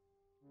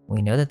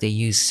 We know that they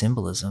use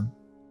symbolism.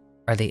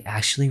 Are they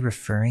actually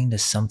referring to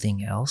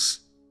something else?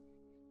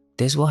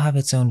 This will have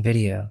its own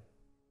video,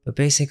 but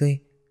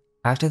basically,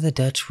 after the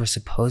Dutch were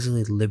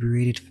supposedly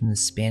liberated from the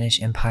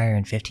Spanish Empire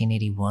in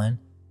 1581,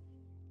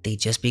 they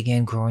just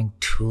began growing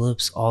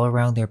tulips all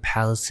around their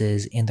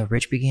palaces, and the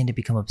rich began to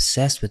become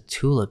obsessed with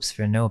tulips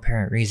for no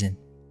apparent reason.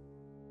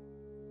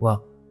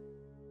 Well,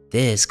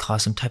 this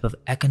caused some type of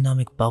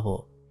economic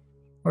bubble,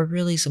 or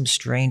really some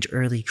strange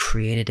early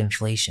created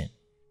inflation.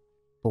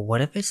 But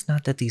what if it's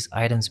not that these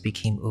items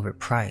became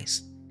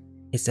overpriced?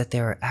 It's that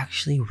there are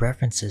actually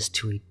references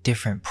to a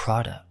different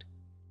product.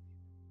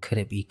 Could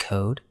it be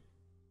code?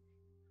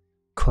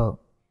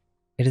 Quote,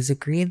 it is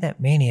agreed that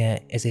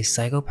mania is a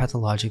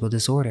psychopathological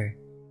disorder.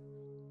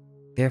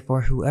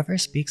 Therefore, whoever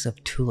speaks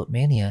of tulip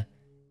mania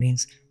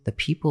means the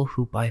people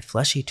who buy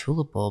fleshy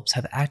tulip bulbs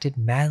have acted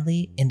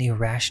madly and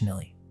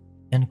irrationally.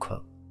 End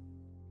quote.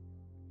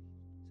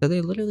 So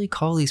they literally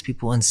call these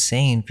people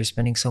insane for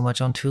spending so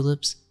much on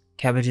tulips,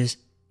 cabbages,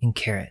 in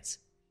carrots,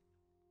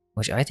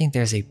 which I think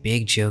there's a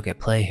big joke at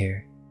play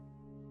here.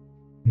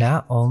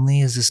 Not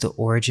only is this the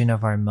origin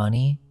of our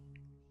money,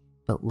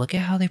 but look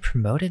at how they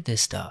promoted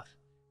this stuff.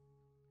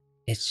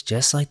 It's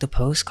just like the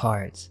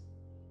postcards.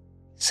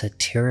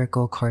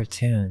 Satirical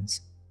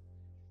cartoons.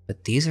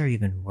 But these are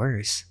even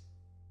worse.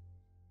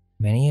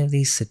 Many of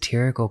these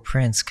satirical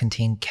prints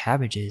contain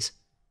cabbages,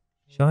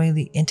 showing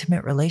the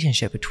intimate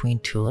relationship between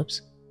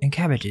tulips and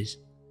cabbages.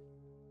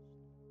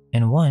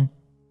 In one,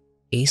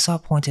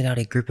 Aesop pointed out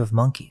a group of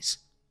monkeys,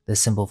 the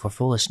symbol for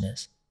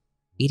foolishness,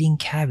 eating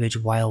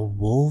cabbage while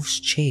wolves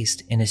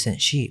chased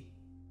innocent sheep.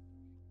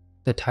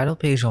 The title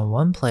page on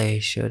one play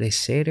showed a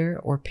satyr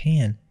or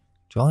pan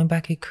drawing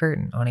back a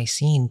curtain on a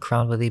scene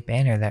crowned with a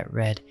banner that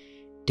read,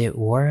 "Dit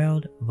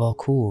World vol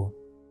Cool,"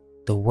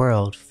 the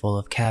world full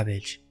of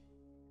cabbage.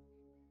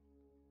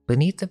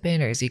 Beneath the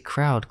banner is a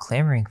crowd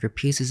clamoring for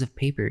pieces of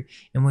paper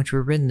in which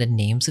were written the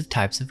names of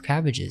types of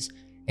cabbages,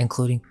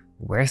 including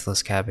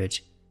worthless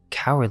cabbage,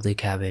 cowardly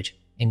cabbage,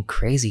 and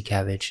crazy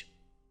cabbage.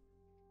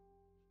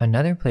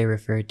 Another play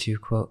referred to,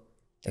 quote,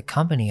 the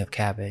company of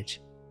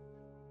cabbage.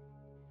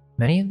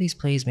 Many of these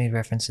plays made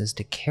references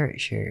to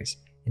carrot shares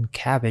and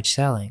cabbage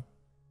selling.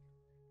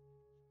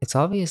 It's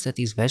obvious that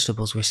these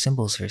vegetables were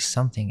symbols for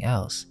something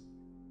else.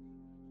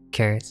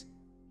 Carrots,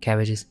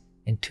 cabbages,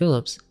 and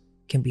tulips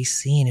can be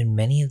seen in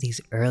many of these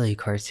early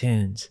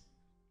cartoons.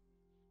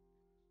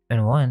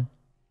 In one,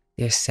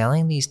 they're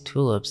selling these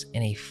tulips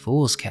in a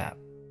fool's cap.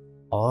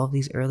 All of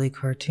these early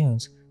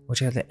cartoons,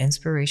 which are the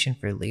inspiration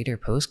for later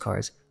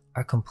postcards,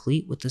 are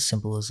complete with the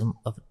symbolism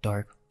of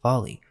dark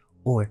folly,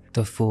 or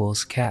the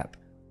fool's cap,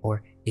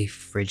 or a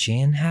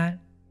Phrygian hat.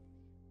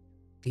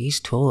 These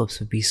tulips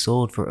would be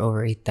sold for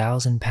over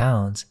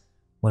 £1,000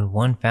 when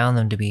one found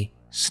them to be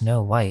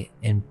snow white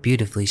and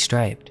beautifully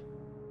striped.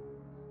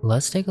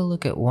 Let's take a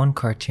look at one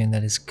cartoon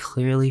that is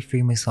clearly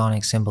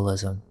Freemasonic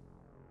symbolism.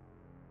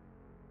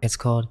 It's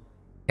called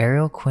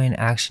Ariel Quinn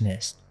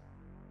Actionist,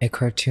 a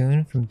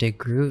cartoon from De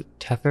Groot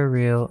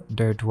Teferil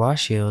der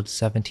Dwarschild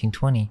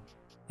 1720,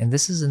 and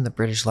this is in the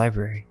British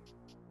Library.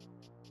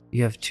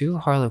 You have two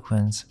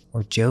harlequins,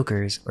 or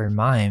jokers, or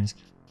mimes,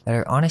 that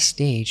are on a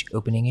stage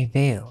opening a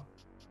veil.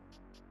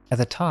 At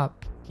the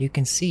top, you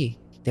can see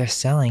they're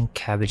selling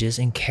cabbages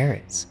and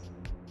carrots.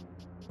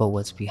 But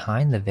what's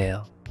behind the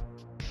veil?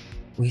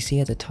 We see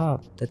at the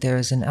top that there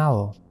is an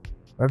owl,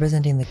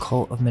 representing the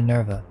cult of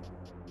Minerva,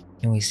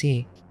 and we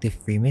see the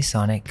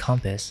Freemasonic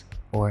compass,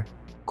 or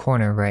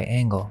corner right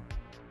angle.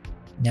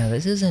 Now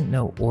this isn't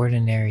no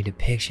ordinary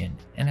depiction,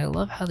 and I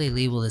love how they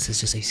label this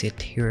as just a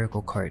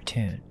satirical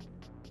cartoon.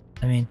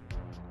 I mean,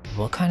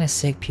 what kind of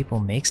sick people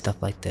make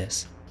stuff like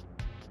this?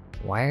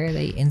 Why are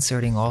they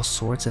inserting all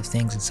sorts of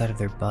things inside of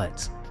their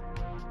butts?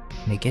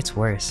 And it gets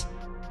worse.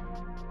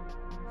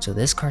 So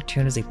this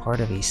cartoon is a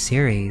part of a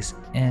series,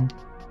 and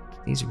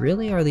these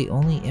really are the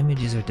only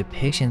images or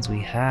depictions we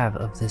have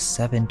of this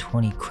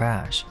 720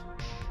 crash.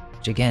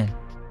 Which again,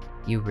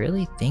 you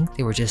really think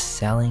they were just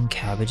selling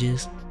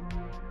cabbages?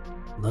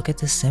 Look at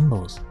the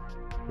symbols.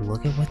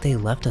 Look at what they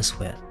left us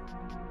with.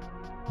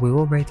 We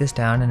will break this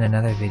down in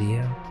another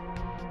video,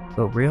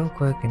 but real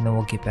quick and then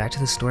we'll get back to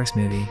the source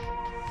movie.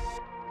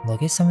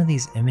 Look at some of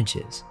these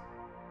images.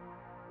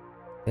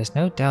 There's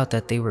no doubt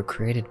that they were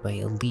created by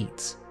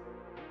elites.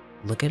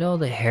 Look at all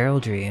the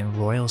heraldry and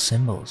royal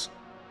symbols.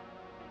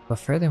 But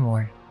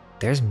furthermore,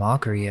 there's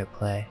mockery at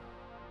play.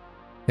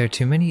 There are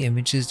too many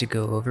images to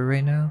go over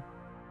right now,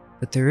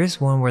 but there is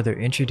one where they're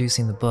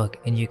introducing the book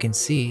and you can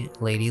see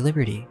Lady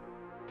Liberty,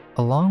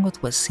 along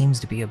with what seems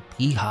to be a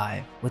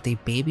beehive with a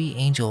baby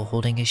angel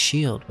holding a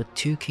shield with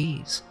 2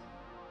 keys.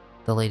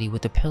 The lady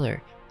with the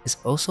pillar is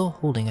also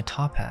holding a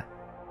top hat,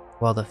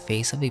 while the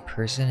face of a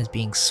person is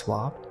being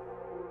swapped,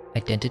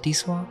 identity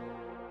swap.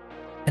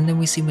 And then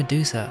we see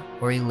Medusa,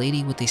 or a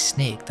lady with a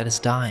snake that is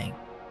dying.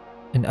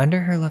 And under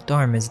her left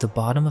arm is the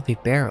bottom of a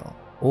barrel,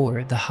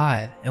 or the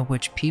hive, in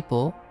which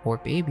people, or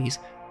babies,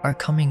 are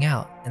coming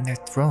out and they're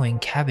throwing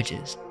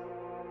cabbages.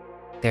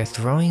 They're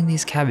throwing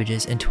these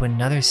cabbages into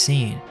another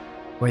scene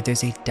where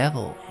there's a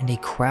devil and a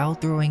crowd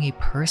throwing a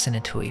person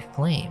into a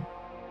flame,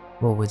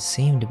 what would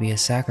seem to be a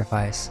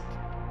sacrifice.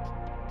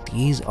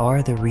 These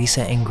are the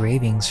reset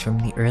engravings from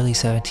the early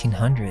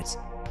 1700s,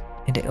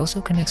 and it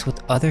also connects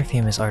with other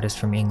famous artists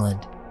from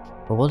England,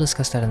 but we'll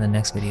discuss that in the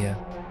next video.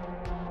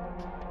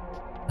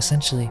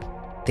 Essentially,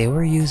 they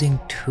were using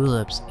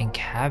tulips and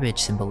cabbage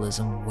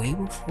symbolism way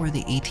before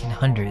the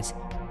 1800s,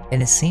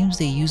 and it seems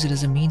they use it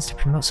as a means to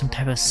promote some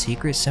type of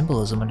secret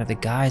symbolism under the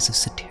guise of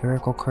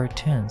satirical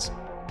cartoons.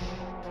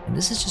 And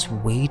this is just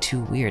way too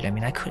weird. I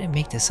mean, I couldn't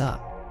make this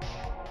up.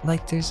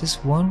 Like, there's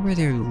this one where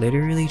they're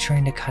literally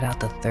trying to cut out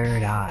the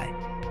third eye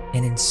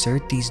and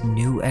insert these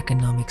new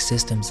economic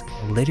systems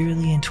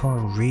literally into our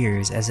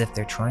rears as if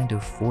they're trying to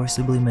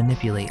forcibly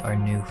manipulate our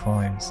new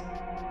forms.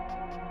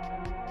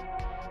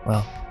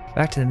 Well,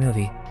 back to the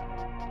movie.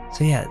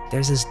 So yeah,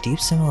 there's this deep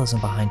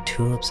symbolism behind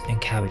tulips and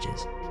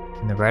cabbages,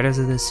 and the writers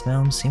of this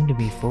film seem to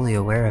be fully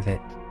aware of it.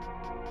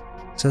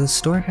 So the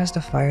stork has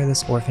to fire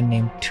this orphan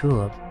named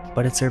Tulip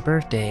But it's her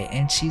birthday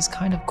and she's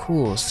kind of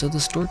cool, so the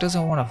stork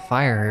doesn't want to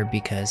fire her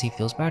because he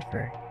feels bad for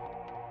her.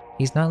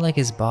 He's not like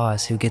his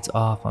boss who gets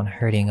off on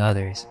hurting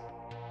others.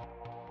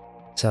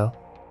 So,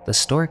 the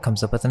stork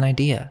comes up with an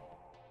idea.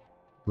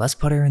 Let's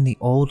put her in the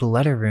old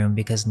letter room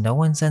because no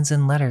one sends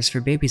in letters for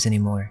babies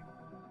anymore.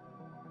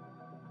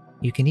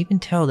 You can even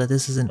tell that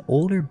this is an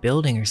older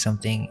building or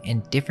something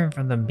and different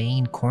from the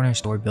main corner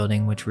store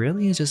building, which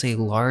really is just a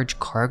large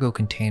cargo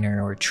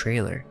container or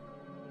trailer.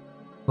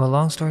 Well,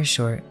 long story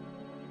short,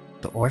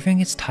 the orphan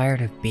gets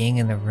tired of being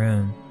in the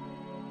room,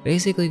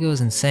 basically goes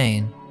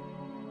insane,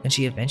 and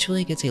she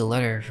eventually gets a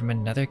letter from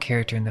another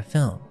character in the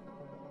film,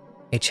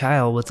 a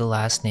child with the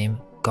last name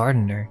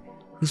Gardner,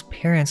 whose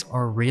parents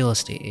are real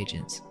estate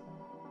agents.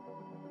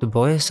 The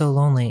boy is so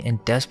lonely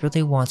and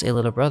desperately wants a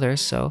little brother,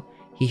 so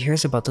he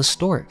hears about the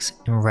storks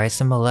and writes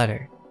them a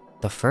letter,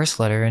 the first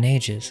letter in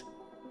ages.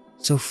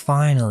 So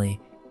finally,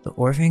 the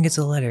orphan gets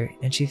a letter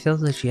and she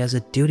feels that she has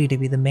a duty to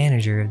be the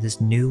manager of this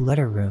new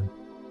letter room.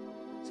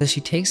 So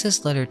she takes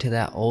this letter to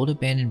that old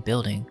abandoned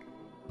building,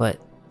 but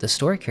the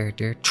stork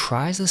character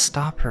tries to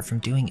stop her from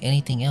doing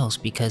anything else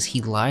because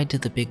he lied to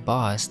the big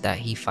boss that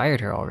he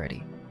fired her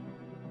already.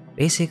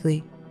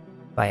 Basically,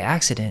 by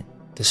accident,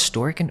 the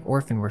stork and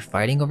orphan were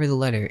fighting over the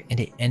letter and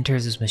it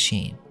enters his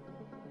machine.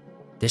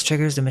 This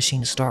triggers the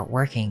machine to start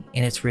working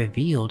and it's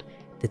revealed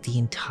that the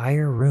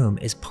entire room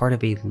is part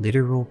of a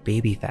literal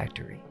baby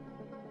factory.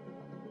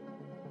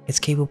 It's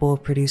capable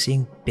of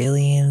producing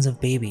billions of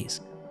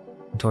babies,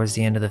 and towards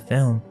the end of the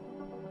film,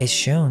 it's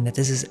shown that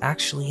this is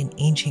actually an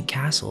ancient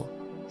castle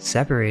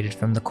separated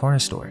from the corner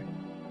store.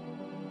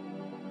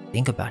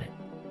 Think about it.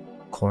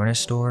 Corner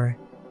store,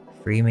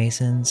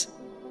 Freemasons.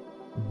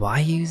 Why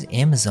use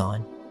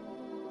Amazon?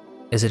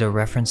 Is it a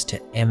reference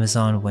to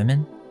Amazon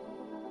women?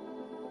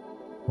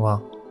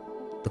 Well,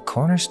 the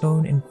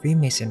cornerstone in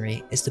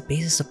Freemasonry is the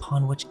basis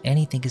upon which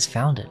anything is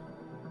founded.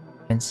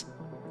 Hence,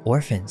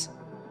 orphans,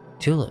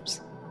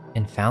 tulips,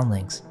 and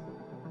foundlings.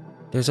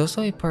 There's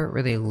also a part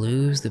where they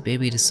lose the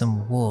baby to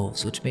some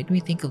wolves, which made me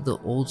think of the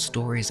old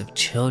stories of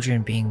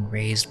children being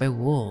raised by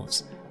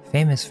wolves,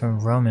 famous from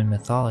Roman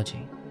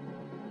mythology.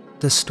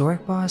 The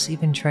stork boss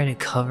even tried to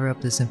cover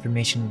up this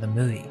information in the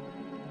movie.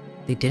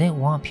 They didn't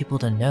want people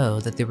to know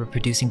that they were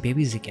producing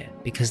babies again,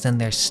 because then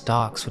their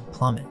stocks would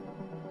plummet.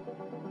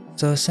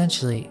 So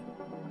essentially,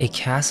 a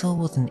castle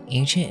with an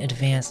ancient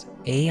advanced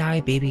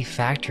AI baby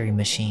factory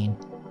machine,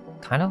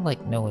 kind of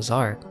like Noah's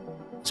Ark,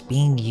 was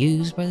being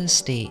used by the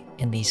state,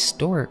 and these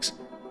storks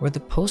were the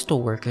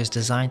postal workers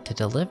designed to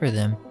deliver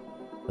them,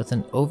 but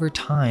then over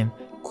time,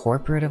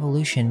 corporate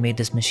evolution made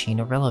this machine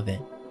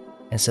irrelevant,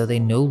 and so they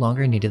no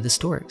longer needed the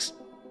storks.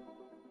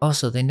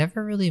 Also, they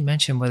never really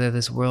mention whether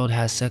this world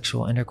has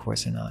sexual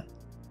intercourse or not.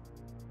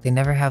 They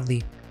never have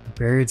the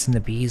birds and the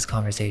bees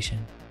conversation.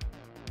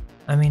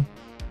 I mean,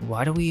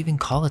 why do we even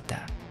call it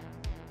that?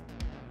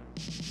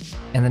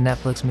 In the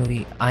Netflix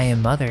movie I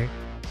Am Mother,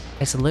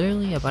 it's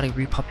literally about a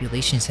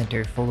repopulation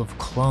center full of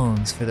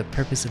clones for the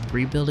purpose of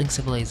rebuilding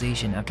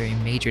civilization after a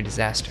major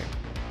disaster.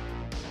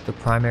 The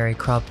primary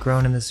crop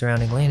grown in the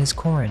surrounding land is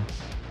corn,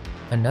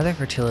 another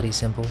fertility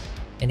symbol,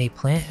 and a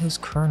plant whose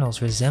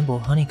kernels resemble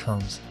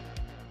honeycombs.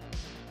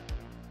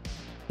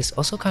 This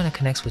also kind of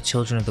connects with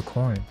Children of the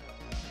Corn,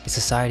 a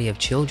society of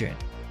children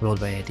ruled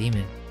by a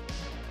demon.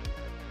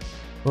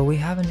 Well, we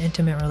have an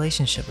intimate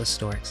relationship with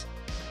storks,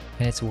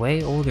 and it's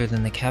way older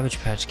than the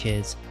Cabbage Patch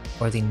Kids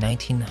or the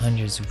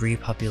 1900s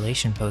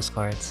repopulation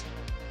postcards.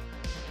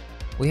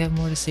 We have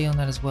more to say on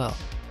that as well.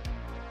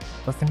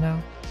 But for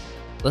now,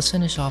 let's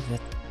finish off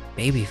with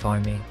baby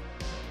farming.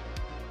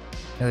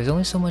 Now there's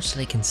only so much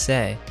that I can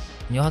say,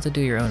 and you'll have to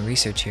do your own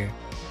research here.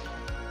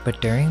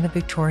 But during the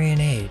Victorian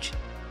age,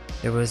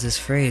 there was this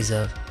phrase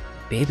of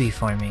baby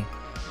farming,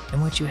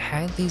 in which you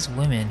had these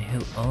women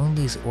who owned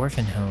these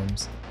orphan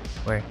homes,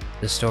 where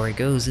the story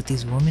goes that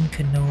these women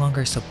could no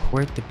longer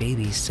support the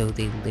babies, so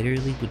they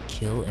literally would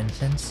kill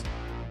infants.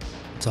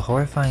 It's a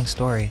horrifying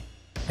story,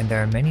 and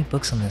there are many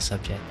books on this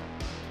subject.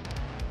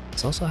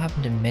 It's also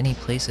happened in many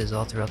places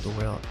all throughout the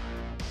world.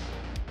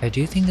 I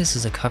do think this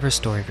is a cover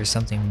story for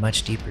something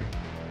much deeper,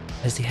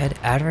 as they had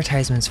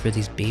advertisements for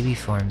these baby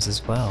farms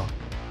as well.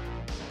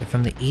 They're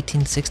from the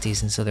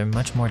 1860s, and so they're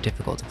much more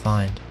difficult to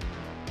find.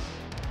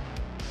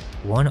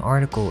 One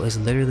article is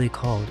literally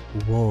called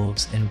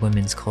Wolves in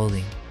Women's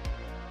Clothing.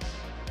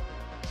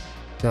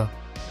 So,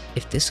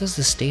 if this was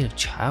the state of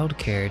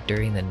childcare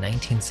during the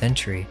 19th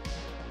century,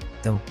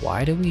 then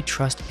why do we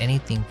trust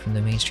anything from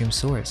the mainstream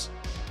source?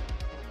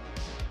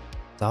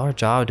 It's our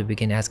job to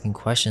begin asking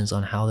questions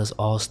on how this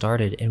all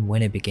started and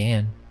when it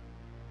began.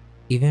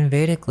 Even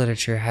Vedic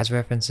literature has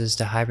references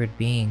to hybrid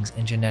beings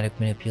and genetic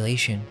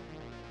manipulation.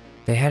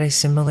 They had a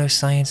similar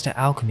science to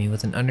alchemy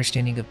with an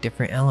understanding of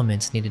different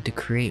elements needed to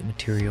create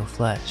material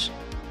flesh.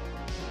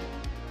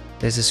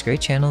 There's this great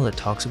channel that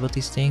talks about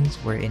these things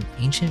where in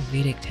ancient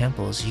Vedic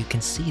temples you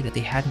can see that they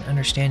had an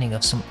understanding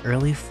of some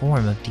early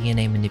form of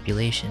DNA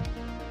manipulation,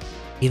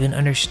 even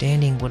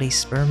understanding what a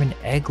sperm and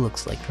egg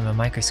looks like from a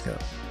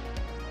microscope.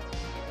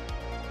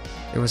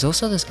 There was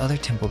also this other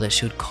temple that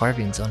showed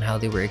carvings on how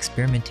they were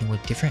experimenting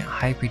with different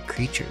hybrid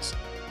creatures,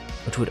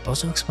 which would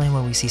also explain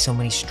why we see so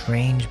many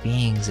strange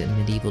beings in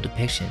medieval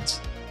depictions.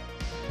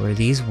 Were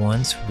these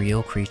once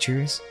real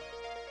creatures?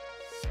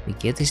 We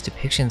get these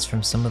depictions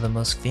from some of the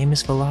most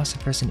famous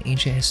philosophers and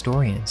ancient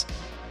historians.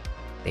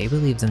 They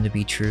believe them to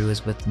be true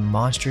as with the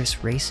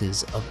monstrous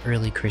races of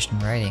early Christian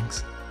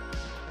writings.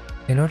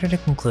 In order to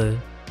conclude,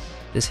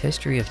 this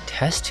history of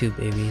test tube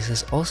babies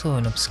is also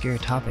an obscure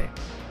topic.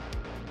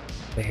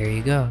 But here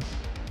you go.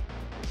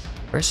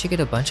 First you get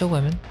a bunch of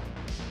women,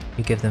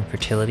 you give them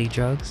fertility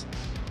drugs,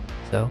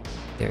 so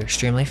they're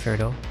extremely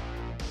fertile,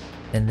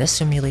 then this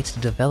simulates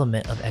the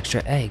development of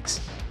extra eggs.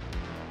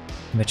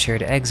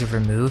 Matured eggs are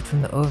removed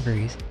from the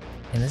ovaries,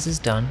 and this is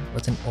done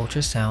with an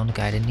ultrasound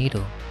guided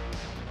needle.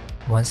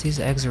 Once these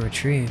eggs are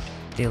retrieved,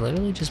 they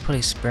literally just put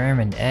a sperm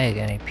and egg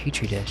in a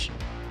petri dish.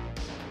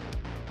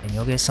 And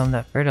you'll get some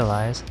that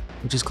fertilize,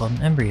 which is called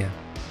an embryo.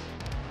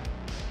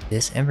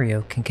 This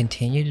embryo can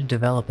continue to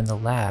develop in the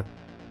lab,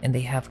 and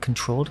they have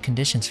controlled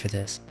conditions for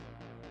this.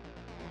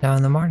 Now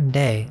in the modern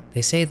day,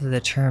 they say that the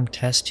term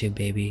test tube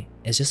baby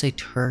is just a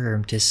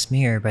term to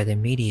smear by the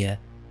media,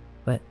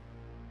 but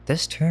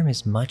this term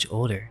is much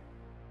older.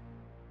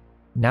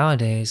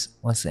 Nowadays,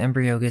 once the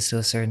embryo gets to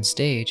a certain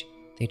stage,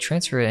 they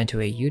transfer it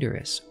into a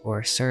uterus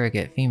or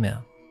surrogate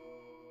female.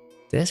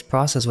 This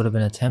process would have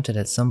been attempted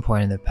at some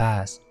point in the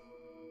past.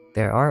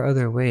 There are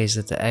other ways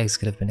that the eggs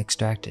could have been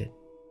extracted.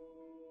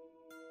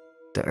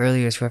 The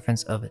earliest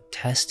reference of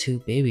test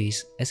tube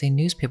babies is a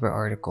newspaper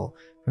article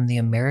from the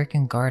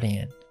American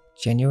Guardian,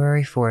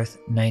 January 4th,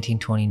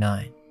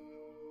 1929.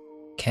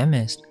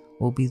 Chemists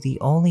will be the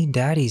only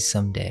daddies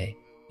someday,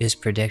 is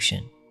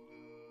prediction.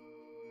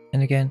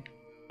 And again,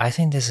 I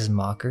think this is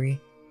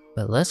mockery,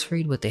 but let's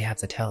read what they have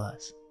to tell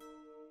us.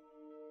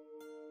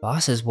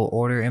 Bosses will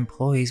order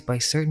employees by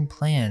certain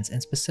plans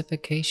and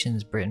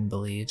specifications, Britain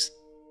believes.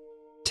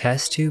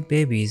 Test tube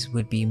babies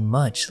would be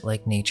much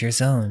like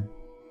nature's own.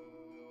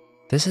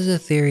 This is a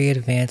theory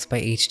advanced by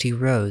H.T.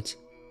 Rhodes,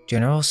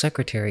 General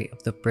Secretary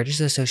of the British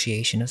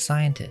Association of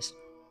Scientists.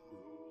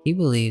 He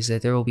believes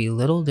that there will be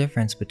little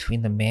difference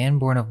between the man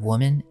born of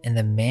woman and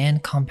the man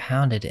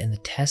compounded in the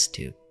test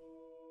tube.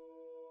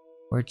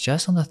 We're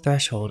just on the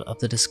threshold of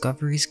the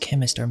discoveries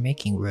chemists are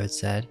making, Rhodes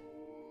said.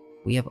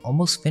 We have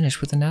almost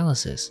finished with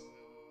analysis.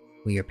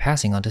 We are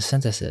passing on to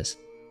synthesis,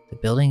 the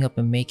building up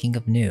and making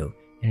of new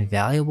and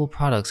valuable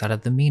products out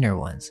of the meaner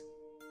ones.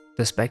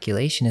 The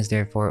speculation is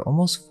therefore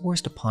almost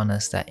forced upon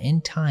us that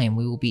in time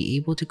we will be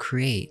able to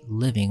create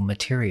living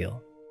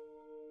material.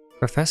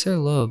 Professor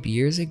Loeb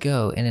years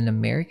ago in an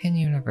American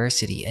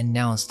university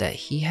announced that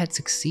he had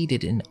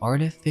succeeded in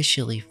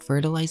artificially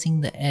fertilizing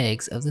the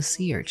eggs of the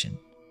sea urchin.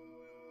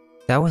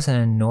 That was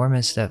an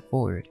enormous step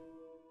forward.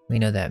 We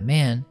know that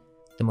man,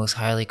 the most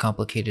highly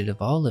complicated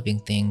of all living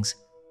things,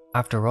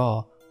 after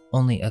all,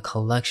 only a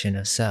collection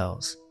of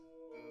cells.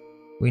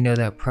 We know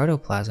that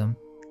protoplasm,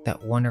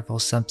 that wonderful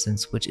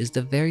substance which is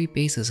the very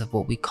basis of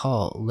what we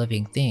call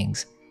living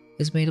things,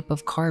 is made up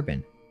of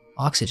carbon,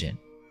 oxygen,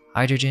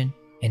 hydrogen,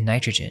 and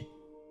nitrogen.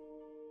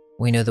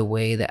 We know the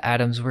way the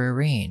atoms were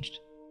arranged.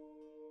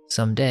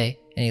 Someday,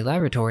 in a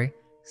laboratory,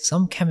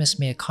 some chemists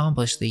may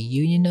accomplish the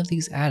union of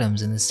these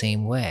atoms in the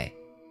same way.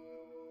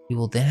 We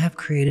will then have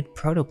created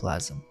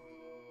protoplasm,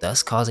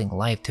 thus causing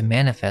life to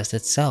manifest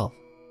itself.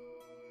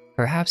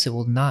 Perhaps it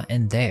will not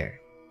end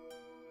there.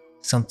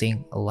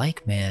 Something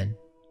like man.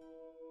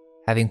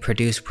 Having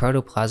produced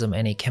protoplasm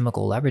in a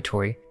chemical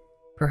laboratory,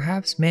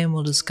 perhaps man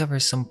will discover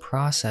some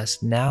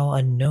process now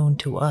unknown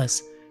to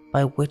us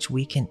by which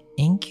we can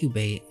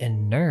incubate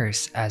and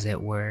nurse, as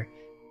it were,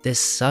 this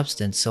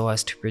substance so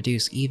as to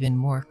produce even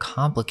more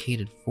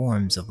complicated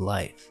forms of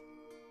life.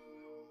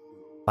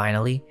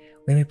 Finally,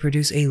 we may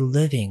produce a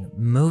living,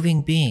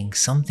 moving being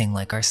something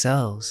like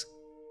ourselves.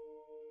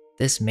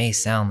 This may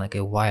sound like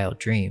a wild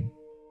dream,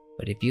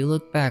 but if you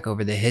look back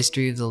over the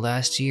history of the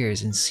last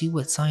years and see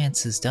what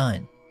science has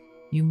done,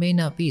 you may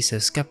not be so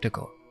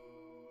skeptical.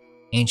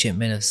 Ancient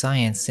men of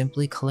science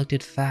simply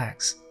collected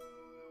facts.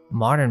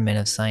 Modern men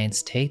of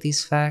science take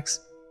these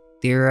facts,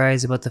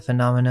 theorize about the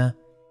phenomena,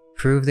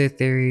 prove their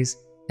theories,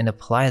 and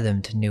apply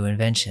them to new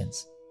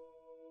inventions.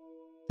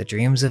 The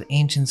dreams of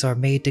ancients are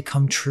made to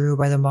come true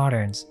by the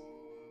moderns.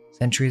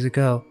 Centuries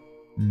ago,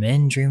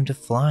 men dreamed of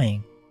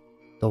flying,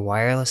 the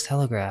wireless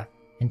telegraph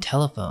and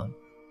telephone,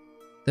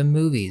 the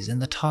movies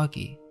and the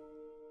talkie.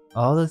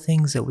 All the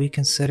things that we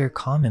consider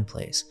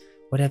commonplace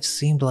would have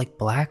seemed like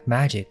black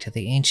magic to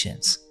the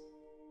ancients.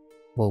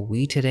 What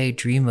we today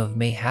dream of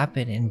may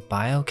happen in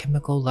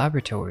biochemical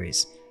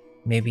laboratories,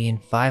 maybe in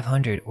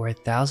 500 or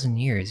 1,000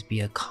 years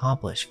be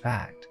accomplished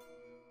fact.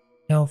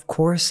 Now, of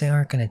course, they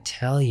aren't going to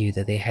tell you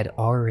that they had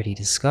already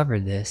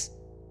discovered this.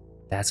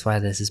 That's why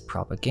this is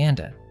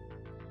propaganda.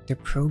 They're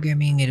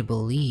programming you to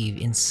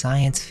believe in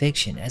science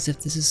fiction as if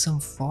this is some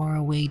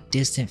faraway,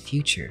 distant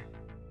future.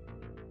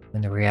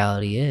 When the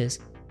reality is,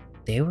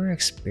 they were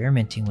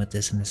experimenting with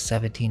this in the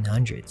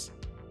 1700s.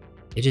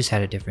 It just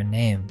had a different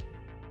name.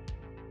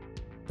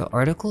 The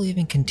article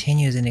even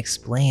continues and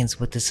explains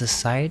what the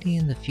society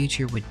in the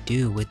future would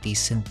do with these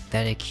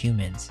synthetic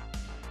humans.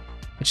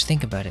 Which,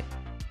 think about it,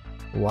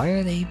 why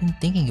are they even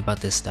thinking about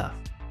this stuff?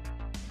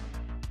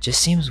 Just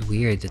seems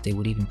weird that they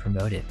would even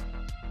promote it.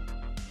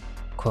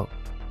 Quote,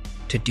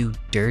 to do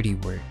dirty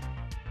work.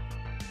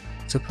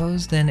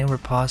 Suppose then it were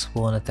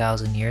possible in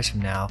 1,000 years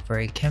from now for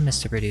a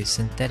chemist to produce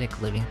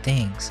synthetic living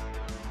things.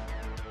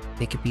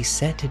 They could be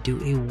set to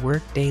do a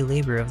workday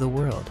labor of the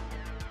world,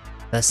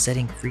 thus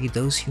setting free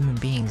those human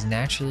beings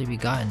naturally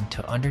begotten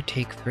to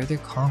undertake further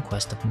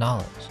conquest of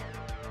knowledge.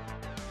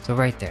 So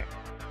right there,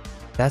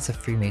 that's a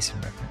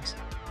Freemason reference.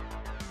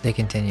 They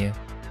continue,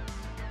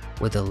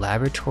 would the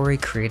laboratory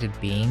created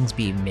beings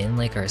be men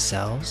like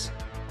ourselves?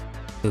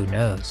 Who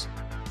knows?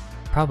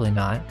 Probably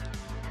not.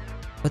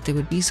 But they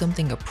would be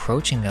something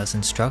approaching us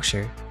in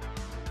structure.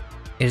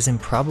 It is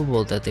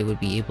improbable that they would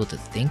be able to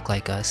think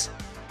like us.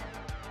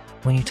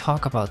 When you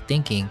talk about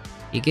thinking,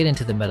 you get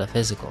into the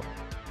metaphysical.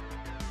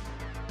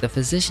 The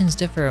physicians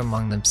differ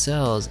among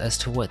themselves as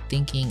to what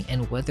thinking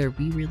and whether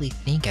we really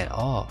think at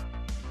all.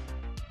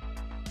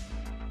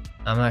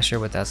 I'm not sure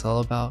what that's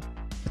all about,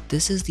 but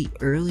this is the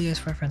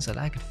earliest reference that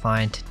I could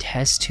find to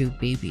test tube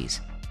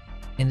babies,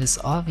 and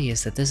it's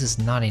obvious that this is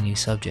not a new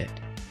subject.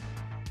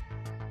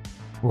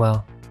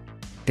 Well,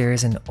 there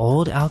is an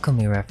old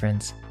alchemy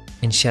reference,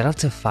 and shout out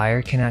to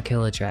Fire Cannot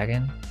Kill a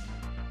Dragon.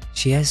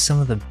 She has some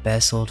of the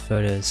best old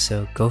photos,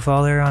 so go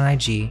follow her on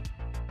IG.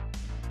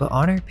 But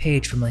on her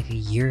page from like a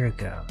year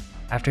ago,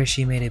 after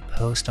she made a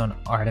post on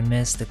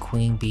Artemis the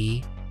Queen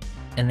Bee,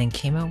 and then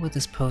came out with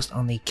this post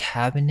on the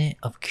Cabinet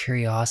of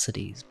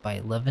Curiosities by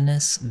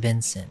Levinus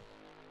Vincent.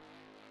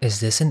 Is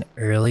this an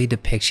early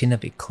depiction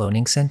of a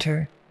cloning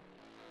center?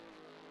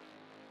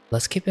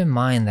 Let's keep in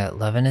mind that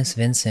Levinus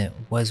Vincent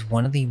was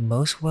one of the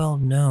most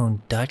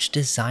well-known Dutch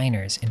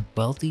designers and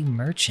wealthy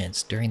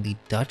merchants during the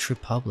Dutch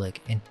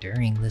Republic and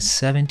during the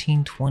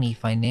 1720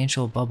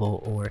 financial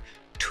bubble or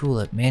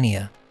tulip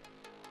mania.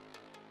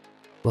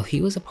 Well,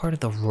 he was a part of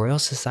the Royal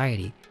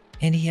Society,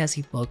 and he has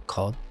a book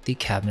called The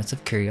Cabinets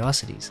of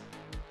Curiosities.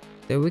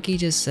 The wiki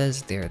just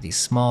says they are these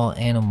small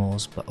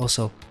animals, but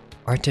also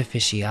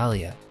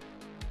artificialia,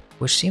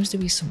 which seems to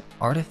be some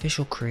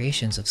artificial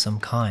creations of some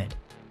kind.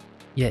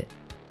 Yet,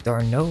 there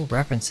are no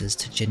references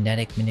to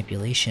genetic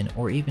manipulation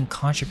or even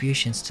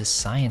contributions to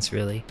science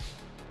really.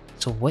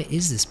 So what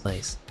is this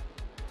place?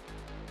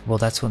 Well,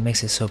 that's what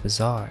makes it so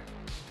bizarre.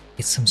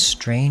 It's some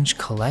strange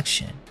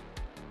collection.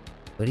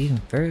 But even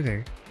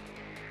further,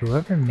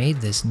 whoever made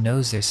this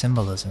knows their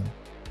symbolism.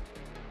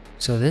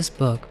 So this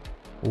book,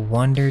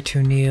 Wonder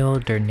to Kneel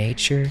der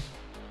Nature,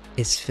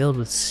 is filled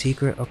with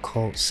secret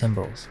occult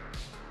symbols.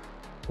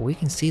 We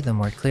can see them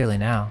more clearly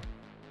now.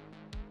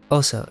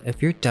 Also,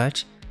 if you're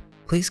Dutch,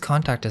 please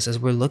contact us as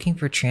we're looking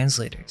for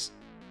translators.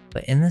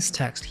 But in this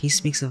text, he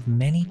speaks of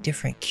many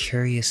different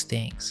curious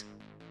things.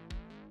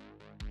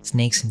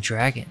 Snakes and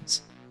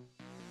dragons.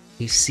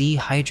 A sea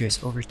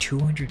hydras over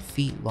 200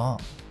 feet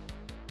long.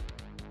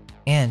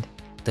 And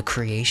the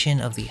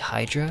creation of the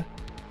hydra,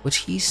 which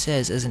he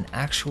says is an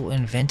actual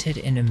invented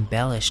and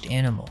embellished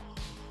animal.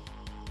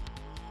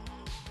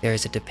 There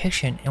is a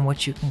depiction in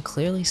which you can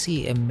clearly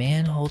see a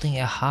man holding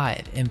a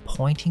hive and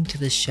pointing to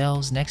the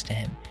shelves next to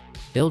him,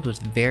 filled with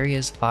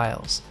various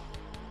vials.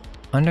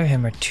 Under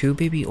him are two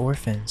baby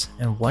orphans,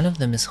 and one of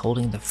them is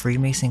holding the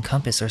Freemason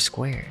compass or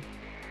square.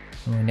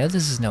 And we know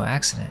this is no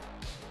accident,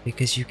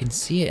 because you can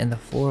see it in the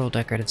floral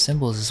decorative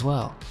symbols as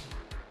well.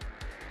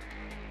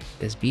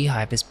 This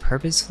beehive is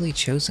purposefully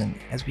chosen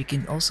as we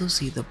can also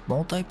see the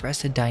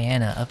multi-breasted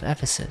Diana of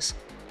Ephesus,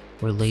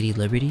 or Lady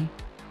Liberty,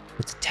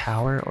 with a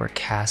tower or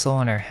castle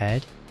on her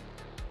head,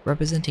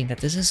 representing that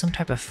this is some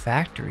type of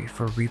factory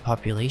for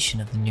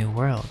repopulation of the new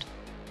world.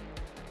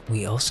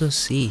 We also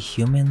see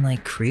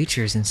human-like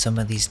creatures in some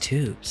of these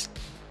tubes.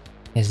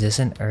 Is this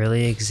an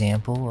early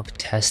example of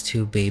test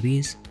tube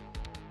babies?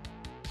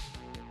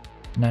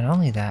 Not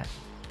only that,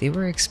 they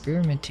were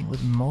experimenting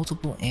with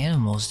multiple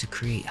animals to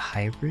create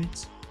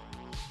hybrids.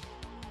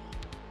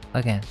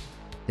 Again,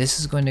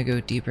 this is going to go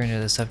deeper into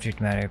the subject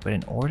matter, but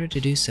in order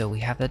to do so, we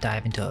have to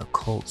dive into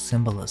occult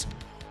symbolism.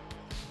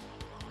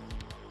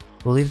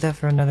 We'll leave that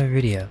for another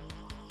video.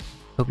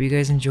 Hope you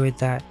guys enjoyed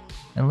that,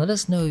 and let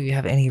us know if you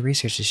have any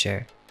research to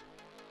share.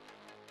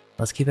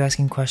 Let's keep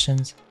asking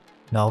questions,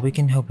 and all we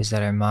can hope is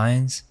that our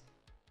minds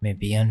may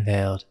be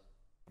unveiled.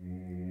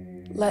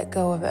 Let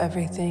go of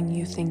everything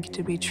you think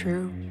to be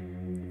true.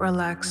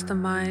 Relax the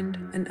mind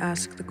and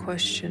ask the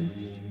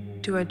question,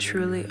 do I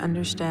truly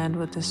understand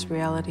what this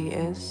reality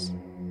is?